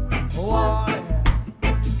 war,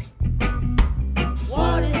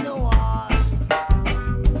 war in the war,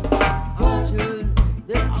 until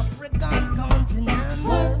the African continent,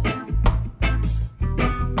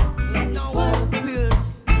 you know peace.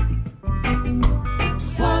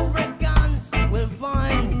 Africans will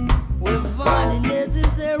find it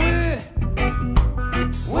necessary.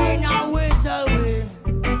 We know we shall win.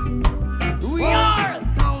 We are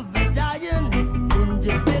confident in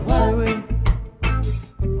the victory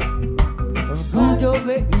of good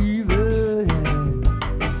over evil,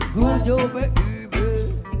 good over evil,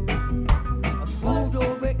 of good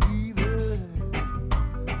over evil,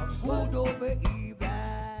 of good over evil.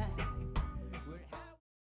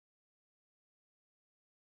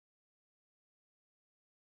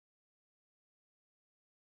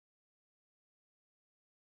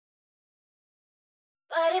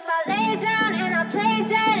 But if I lay down and I play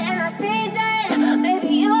dead and I stay dead, maybe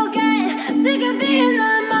you'll get sick of being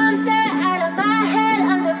the monster out of my head,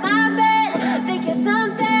 under my bed. Think you're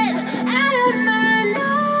something out of my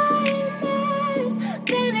nightmares,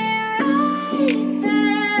 standing right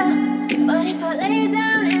there. But if I lay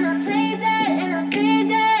down and I play dead and I stay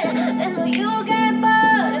dead, then will you get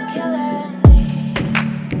bored of killing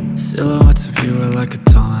me? Silhouettes of you are like a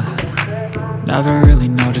taunt. Never really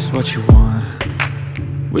know just what you want.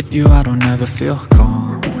 With you I don't ever feel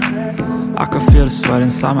calm. I can feel the sweat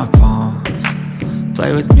inside my palms.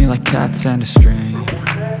 Play with me like cats and a string.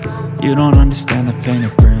 You don't understand the pain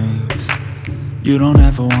it brings. You don't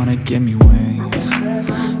ever wanna give me wings.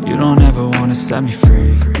 You don't ever wanna set me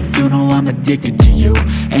free. You know I'm addicted to you,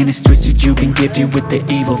 and it's twisted, you've been gifted with the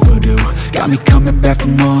evil voodoo. Got me coming back for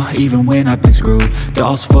more, even when I've been screwed.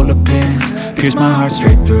 Dolls full of pins, pierce my heart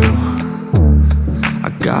straight through. I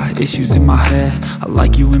got issues in my head, I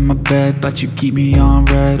like you in my bed, but you keep me on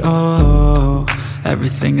red. Oh,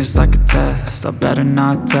 everything is like a test. I better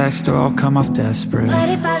not text or I'll come off desperate. But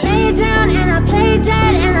if I lay down and I play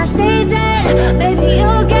dead and I stay dead, maybe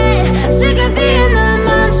you'll get sick of being the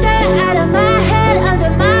monster out of my head, under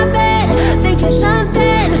my bed. Think you're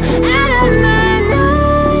something out of my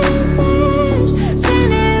nightmares,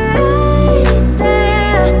 standing right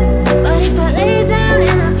there. But if I lay down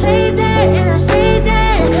and I play dead and I stay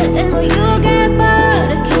dead, then will you get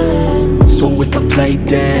bored of killing me? So if I play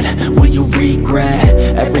dead, will you regret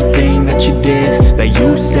everything that you did, that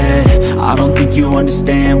you said? I don't think you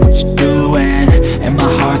understand what you're doing, and my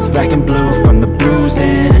heart's black and blue from the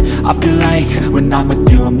bruising. I feel like when I'm with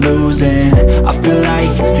you I'm losing. I feel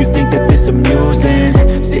like you think that this amusing,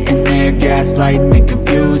 sitting there gaslighting and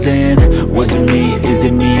confusing. Was it me? Is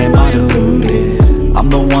it me? Am I deluded? I'm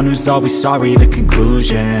the one who's always sorry, the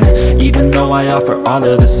conclusion, even though I offer all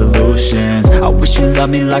of the solutions. I wish you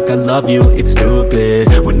loved me like I love you, it's stupid.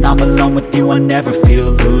 When I'm alone with you I never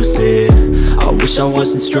feel lucid. I wish I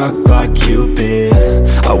wasn't struck by Cupid.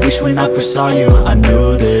 I wish when I first saw you I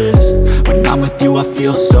knew this. When I'm with you I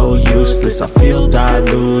feel so useless, I feel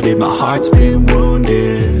diluted, my heart's been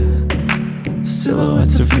wounded.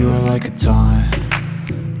 Silhouettes of you are like a taunt.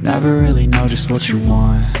 Never really know just what you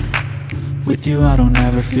want. With you I don't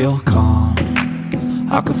ever feel calm.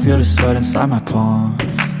 I can feel the sweat inside my palms.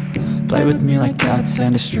 Play with me like cats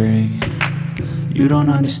and a string. You don't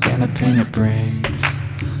understand the pain it brings.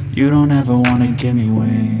 You don't ever wanna give me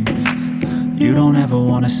wings. You don't ever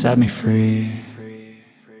wanna set me free.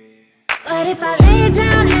 But if I lay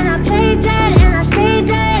down and I play dead and I stay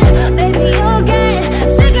dead, maybe you'll get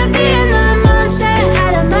sick of being the monster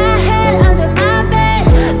out of my head, under my bed.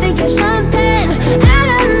 Think you're something out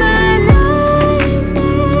of my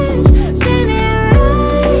nightmares, standing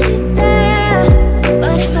right there.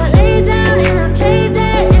 But if I lay down and I play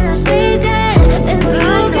dead and I stay dead, then will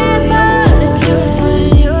you get bored of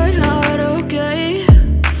killing? You're not okay,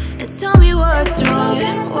 and tell me what's wrong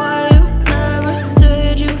and why you never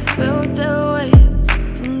said you felt that way.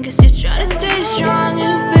 Guess you're trying to stay strong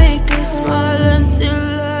and fake a smile until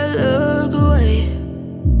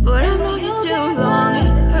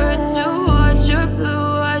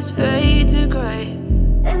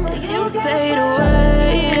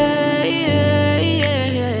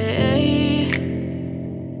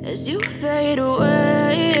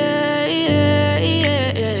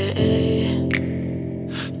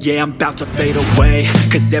yeah, I'm about to fade away.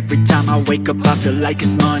 Cause every time I wake up I feel like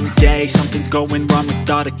it's Monday. Something's going wrong with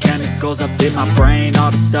all the chemicals up in my brain. All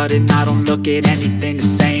of a sudden I don't look at anything the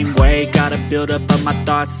same way. Got a buildup of my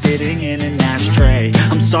thoughts sitting in an ashtray.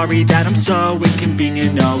 I'm sorry that I'm so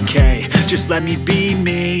inconvenient, okay. Just let me be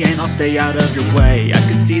me and I'll stay out of your way. I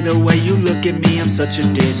can see the way you look at me, I'm such a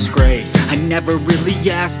disgrace. I never really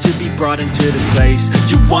asked to be brought into this place.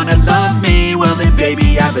 You wanna love me? Well then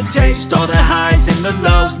baby I have a taste. All the highs and the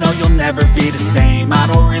lows, no you'll never be the same. I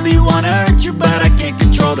don't really wanna hurt you but I can't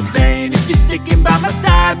control the pain. If you're sticking by my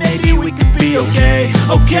side, maybe we could be okay.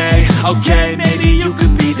 Okay, okay, maybe you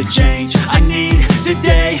could be the change I need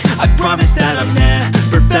today. I promise that I've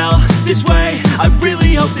never felt this way. I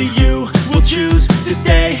really hope that you will choose to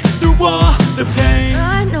stay through all the pain.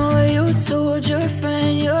 I know you told your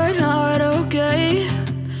friend you're not okay,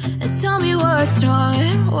 and tell me what's wrong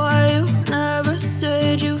and why you never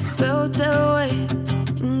said you felt that way.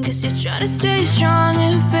 And guess you're trying to stay strong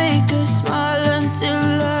and fake a smile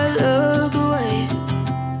until I look away.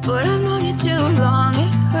 But I've known you too long,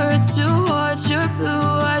 it hurts to watch your blue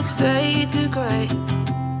eyes fade to gray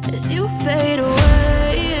as you fade away.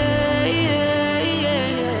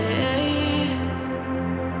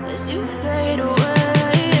 As you fade away.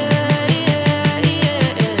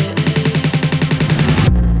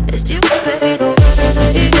 As you fade away.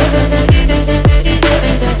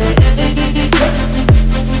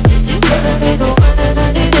 As you fade away.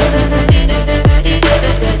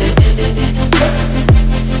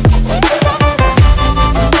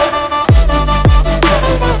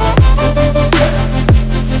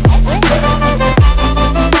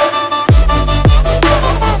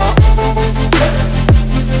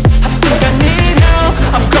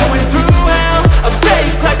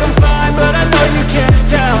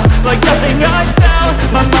 Like nothing I found,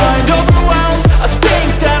 my mind overwhelms. I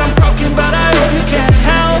think that I'm broken, but I hope you can't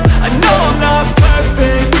help. I know I'm not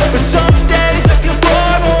perfect, but some days I feel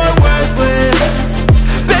far more worthless.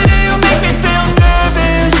 Baby, you make me feel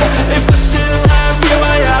nervous. If I still have you,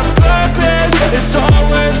 I have purpose. It's all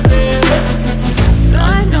worth it.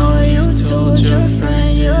 I know you told your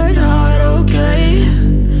friend you're not okay,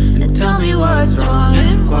 and tell me what's wrong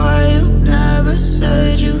and why you never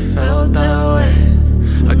said you felt that way.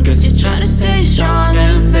 I guess you're trying to stay strong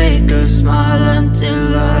and fake a smile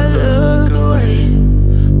until I look away.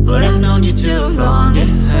 But I've known you too long, it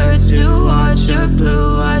hurts to watch your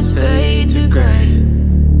blue eyes fade to gray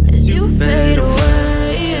as you fade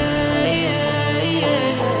away.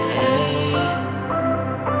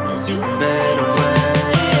 As you fade away.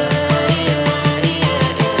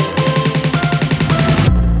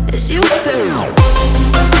 As you fade away.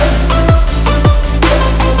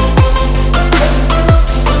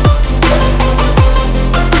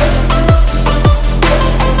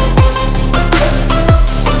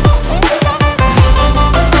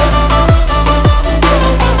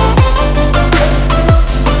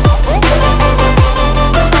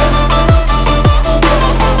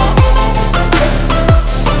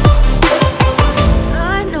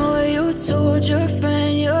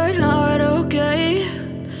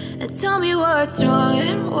 Tell me what's wrong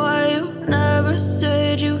and why you never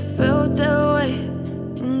said you felt that way.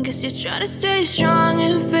 And guess you're trying to stay strong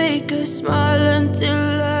and fake a smile until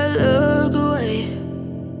I look away.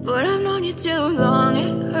 But I've known you too long,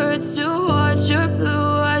 it hurts to watch your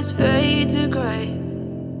blue eyes fade to gray